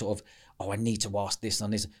a sort of, I need to ask this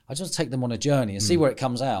and this. I just take them on a journey and see where it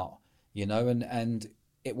comes out, and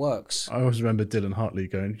it works. I always remember Dylan Hartley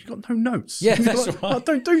going, "You got no notes." Yeah, that's right. I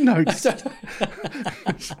don't do notes. I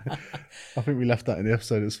think we left that in the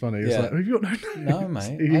episode. It's funny. It's like, have you got no notes? No,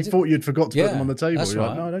 mate. He thought you'd forgot to put them on the table. That's You're right.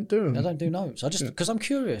 like, no, I don't do them. I don't do notes. I just, because I'm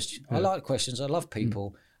curious. I like questions. I love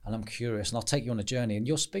people, and I'm curious, and I'll take you on a journey, and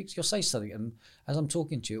you'll say something, and as I'm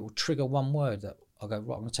talking to you, it will trigger one word that I'll go,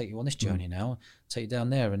 right, I'm going to take you on this journey now, take you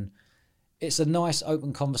down there, and it's a nice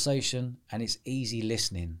open conversation, and it's easy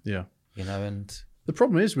listening. Yeah. And the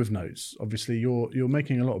problem is with notes, obviously you're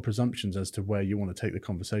making a lot of presumptions as to where you want to take the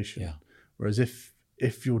conversation. Yeah. Whereas if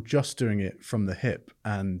you're just doing it from the hip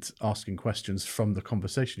and asking questions from the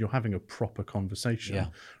conversation, you're having a proper conversation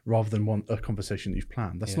rather than a conversation that you've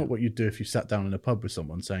planned. That's not what you'd do if you sat down in a pub with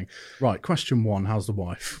someone saying, right, question 1, how's the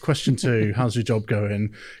wife? Question 2, how's your job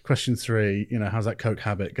going? Question 3, how's that coke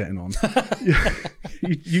habit getting on?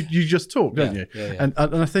 you just talk, don't you? Yeah. And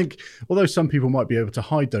I think, although some people might be able to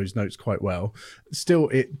hide those notes quite well, still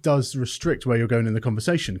it does restrict where you're going in the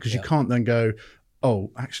conversation, because you can't then go,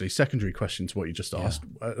 oh, actually, secondary question to what you just asked.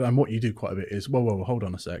 And what you do quite a bit is, whoa, hold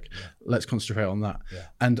on a sec. Let's concentrate on that. Yeah.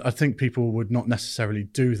 And I think people would not necessarily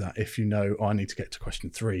do that if I need to get to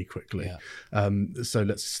question 3 quickly. Yeah. So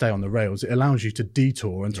let's stay on the rails. It allows you to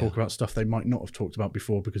detour and talk about stuff they might not have talked about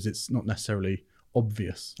before, because it's not necessarily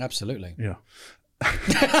obvious. Absolutely. Yeah.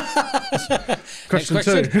 Question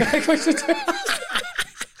 2. Question 2.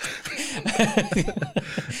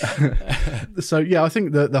 So I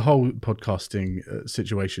think the whole podcasting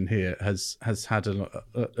situation here has had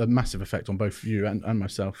a massive effect on both you and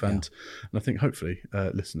myself, and I think hopefully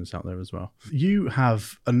listeners out there as well. You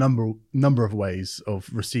have a number of ways of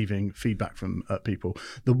receiving feedback from people.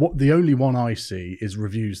 The only one I see is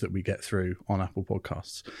reviews that we get through on Apple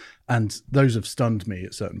Podcasts, and those have stunned me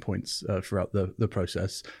at certain points throughout the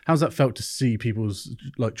process. How's that felt to see people's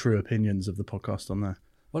true opinions of the podcast on there?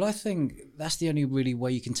 Well, I think that's the only really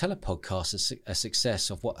way you can tell a podcast a success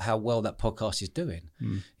of how well that podcast is doing,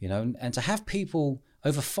 and to have people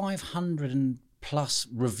over 500 and plus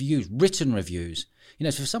reviews, written reviews,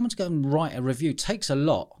 so for someone to go and write a review takes a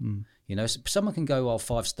lot, so someone can go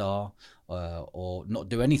 5-star or not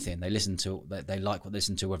do anything. They they like what they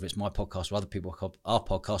listen to, whether it's my podcast or other people, our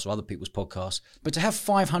podcast or other people's podcasts, but to have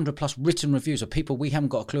 500 plus written reviews of people we haven't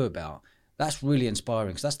got a clue about, that's really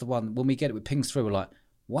inspiring, because that's the one, when we get it, it pings through, we're like,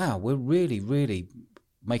 wow, we're really, really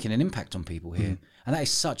making an impact on people here. And that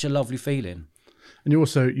is such a lovely feeling. And you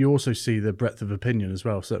also see the breadth of opinion as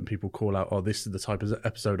well. Certain people call out, "Oh, this is the type of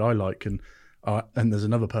episode I like," and there's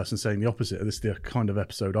another person saying the opposite. This is the kind of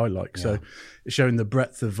episode I like. So it's showing the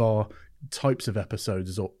breadth of our types of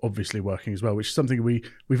episodes is obviously working as well, which is something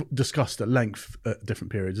we've discussed at length at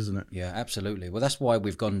different periods, isn't it? Yeah, absolutely. Well, that's why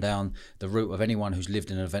we've gone down the route of anyone who's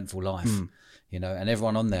lived an eventful life, you know, and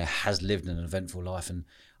everyone on there has lived an eventful life. And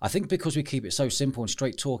I think because we keep it so simple and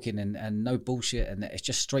straight talking and no bullshit, and it's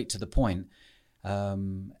just straight to the point,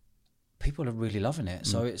 people are really loving it.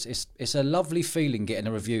 So it's a lovely feeling getting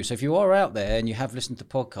a review. So if you are out there and you have listened to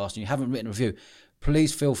podcasts and you haven't written a review,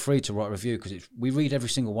 please feel free to write a review, because we read every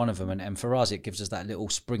single one of them, and for us it gives us that little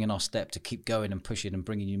spring in our step to keep going and pushing and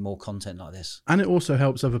bringing you more content like this. And it also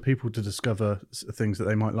helps other people to discover things that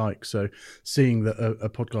they might like. So seeing that a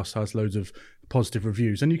podcast has loads of positive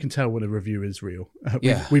reviews, and you can tell when a review is real.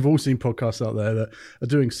 We've all seen podcasts out there that are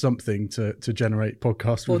doing something to generate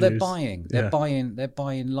podcast reviews. They're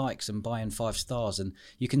buying likes and buying 5 stars, and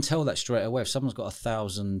you can tell that straight away. If someone's got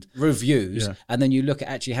 1,000 reviews, and then you look at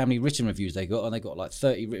actually how many written reviews they got, and they got like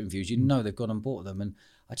 30 written reviews, you know they've gone and bought them. And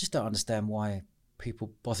I just don't understand why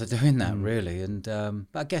people bother doing that, really. And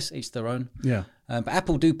but I guess each their own. But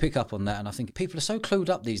Apple do pick up on that, and I think people are so clued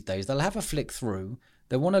up these days. They'll have a flick through.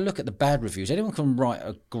 They want to look at the bad reviews. Anyone can write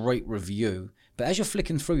a great review, but as you're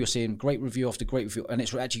flicking through, you're seeing great review after great review, and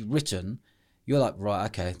it's actually written. You're like, right,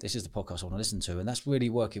 okay, this is the podcast I want to listen to, and that's really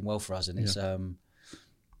working well for us. And it's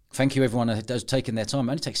thank you everyone that has taken their time.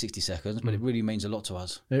 It only takes 60 seconds, but it really means a lot to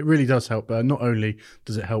us. It really does help. Not only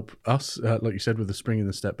does it help us, like you said, with the spring in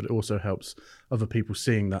the step, but it also helps other people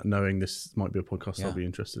seeing that, knowing this might be a podcast I'll be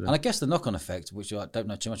interested in. And I guess the knock-on effect, which I don't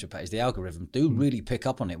know too much about, is the algorithm do really pick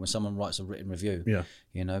up on it when someone writes a written review.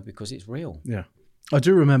 You know, because it's real. I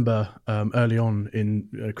do remember early on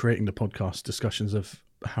in creating the podcast, discussions of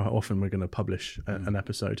how often we're going to publish an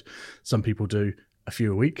episode. Some people do a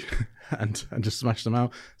few a week and just smash them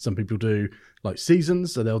out. Some people do like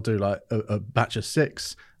seasons, so they'll do like a batch of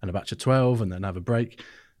 6 and a batch of 12 and then have a break.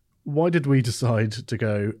 Why did we decide to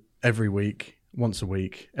go every week, once a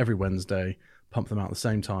week, every Wednesday, pump them out at the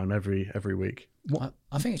same time every week?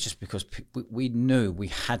 I think it's just because we knew we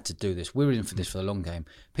had to do this. We were in for this for the long game.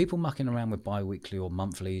 People mucking around with bi-weekly or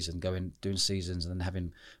monthlies and doing seasons and then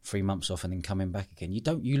having 3 months off and then coming back again.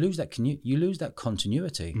 You lose that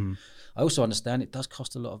continuity. I also understand it does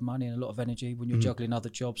cost a lot of money and a lot of energy when you're juggling other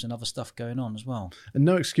jobs and other stuff going on as well. And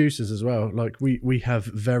no excuses as well. Like we have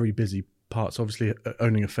very busy parts, obviously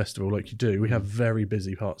owning a festival like you do, we have very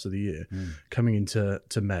busy parts of the year coming into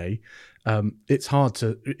May. It's hard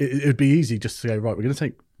to, it would be easy just to go, right, we're going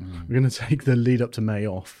to take the lead up to May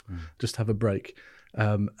off, just have a break.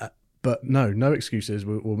 But no excuses.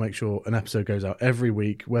 We'll make sure an episode goes out every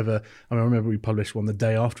week. I remember we published one the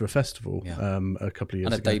day after a festival a couple of years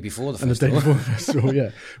ago. And a day before the festival.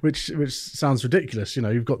 Which sounds ridiculous. You know,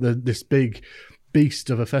 you've got this big beast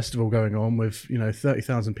of a festival going on with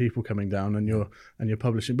 30,000 people coming down, and you're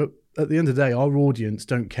publishing. But at the end of the day, our audience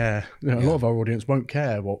don't care. A lot of our audience won't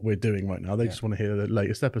care what we're doing right now. They just want to hear the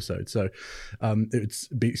latest episode. So it'd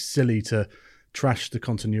be silly to trash the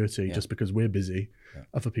continuity just because we're busy.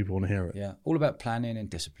 Other people want to hear it. Yeah, all about planning and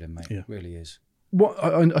discipline, mate. It really is. What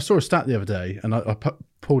I saw a stat the other day, and I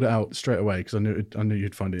pulled it out straight away because I knew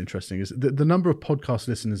you'd find it interesting. Is the number of podcast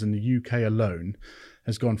listeners in the UK alone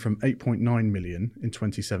has gone from 8.9 million in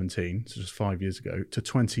 2017, so just 5 years ago, to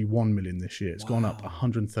 21 million this year. It's gone up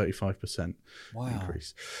 135%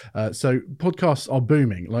 increase. So podcasts are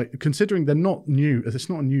booming. Like, considering they're not new, it's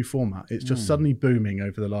not a new format. It's just suddenly booming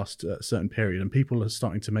over the last certain period, and people are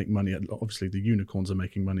starting to make money. Obviously, the unicorns are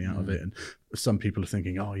making money out of it, and some people are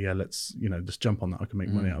thinking, oh yeah, let's just jump on that. I can make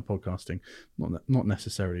money out of podcasting. Not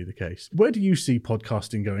necessarily the case. Where do you see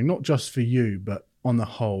podcasting going? Not just for you, but on the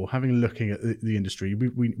whole, looking at the industry,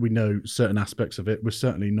 we know certain aspects of it. We're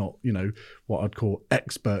certainly not, what I'd call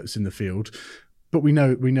experts in the field, but we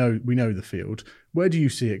know the field. Where do you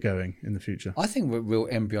see it going in the future? I think we're real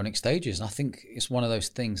embryonic stages, and I think it's one of those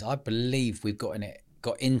things. I believe we've got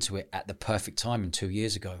into it at the perfect time 2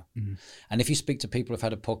 years ago. And if you speak to people who've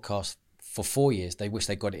had a podcast for 4 years, they wish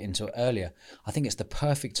they got it into it earlier. I think it's the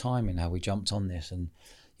perfect timing how we jumped on this. And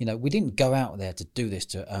we didn't go out there to do this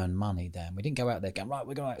to earn money, Dan. We didn't go out there going, right,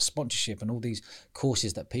 we're going to have sponsorship and all these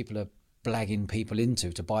courses that people are blagging people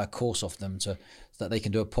into to buy a course off them so that they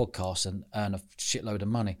can do a podcast and earn a shitload of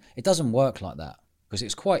money. It doesn't work like that, because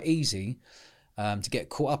it's quite easy to get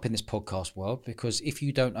caught up in this podcast world, because if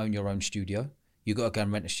you don't own your own studio, you've got to go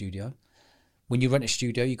and rent a studio. When you rent a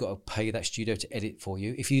studio, you've got to pay that studio to edit for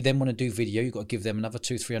you. If you then want to do video, you've got to give them another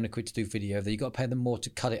 200-300 quid to do video. Then you've got to pay them more to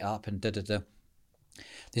cut it up and da-da-da.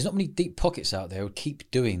 there's not many deep pockets out there who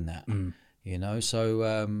keep doing that. You know,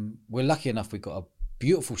 so we're lucky enough we've got a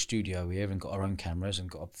beautiful studio here and got our own cameras and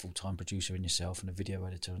got a full-time producer in yourself and a video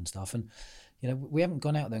editor and stuff. And, you know, we haven't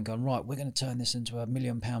gone out there and gone, right, we're going to turn this into £1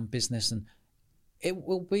 million business and it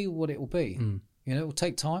will be what it will be. You know, it will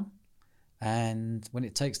take time. And when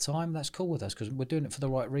it takes time, that's cool with us because we're doing it for the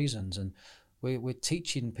right reasons. And we're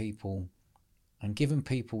teaching people and giving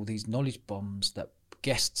people these knowledge bombs that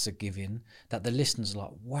guests are giving, that the listeners are like,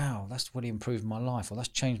 wow, that's really improved my life, or that's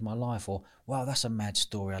changed my life, or wow, that's a mad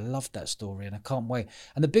story, I loved that story and I can't wait.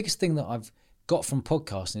 And the biggest thing that I've got from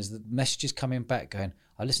podcasting is the messages coming back going,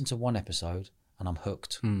 I listened to one episode and I'm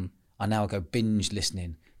hooked. I now go binge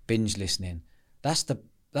listening. That's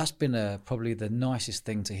been probably the nicest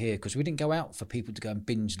thing to hear, because we didn't go out for people to go and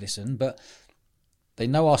binge listen, but they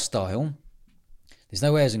know our style. There's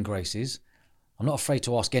no airs and graces. I'm not afraid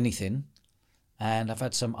to ask anything. And I've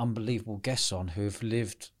had some unbelievable guests on who've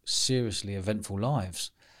lived seriously eventful lives.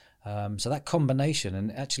 So that combination,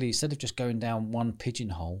 and actually instead of just going down one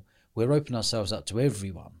pigeonhole, we're opening ourselves up to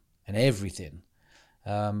everyone and everything.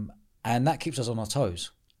 And that keeps us on our toes.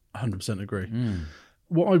 100% agree.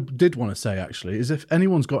 What I did want to say, actually, is if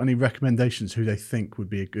anyone's got any recommendations who they think would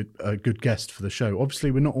be a good guest for the show.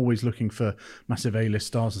 Obviously, we're not always looking for massive A-list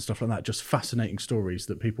stars and stuff like that, just fascinating stories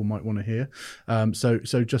that people might want to hear.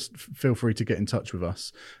 So just feel free to get in touch with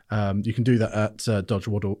us. You can do that at Dodge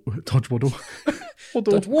Woodall. Dodge Woodall.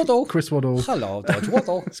 Chris Woodall. Hello, Dodge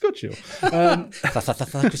Woodall. Scotch you.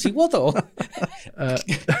 Chrissy Woodall.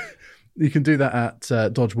 You can do that at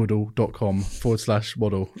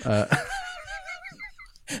dodgewoodall.com/Woodall.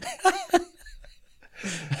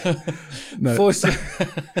 No,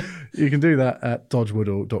 you can do that at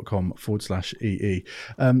dodgewoodall.com/EE.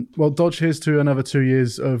 Well, Dodge, here's to another 2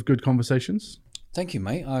 years of good conversations. Thank you,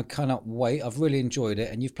 mate. I cannot wait. I've really enjoyed it,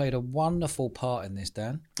 and you've played a wonderful part in this,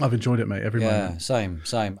 Dan. I've enjoyed it, mate, every moment. Same.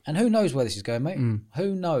 And who knows where this is going, mate?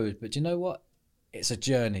 Who knows? But do you know what? It's a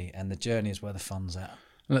journey, and the journey is where the fun's at.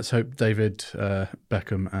 Let's hope David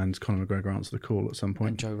Beckham and Conor McGregor answer the call at some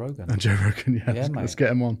point. And Joe Rogan. Yeah, let's get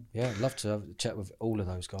him on. Yeah, I'd love to have a chat with all of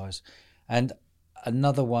those guys. And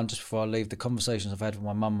another one, just before I leave, the conversations I've had with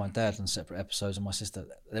my mum, my dad on separate episodes, and my sister,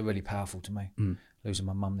 they're really powerful to me. Losing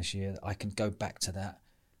my mum this year, I can go back to that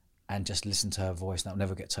and just listen to her voice. That will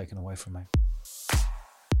never get taken away from me.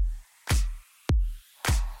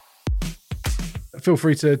 Feel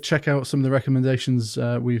free to check out some of the recommendations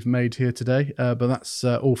we've made here today, but that's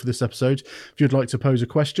all for this episode. If you'd like to pose a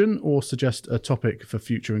question or suggest a topic for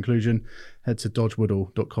future inclusion, head to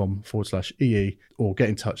dodgewoodall.com/EE or get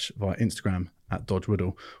in touch via Instagram at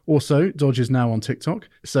dodgewoodall. Also, Dodge is now on TikTok,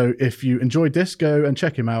 so if you enjoyed this, go and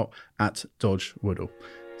check him out at Dodge Woodall.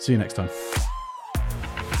 See you next time.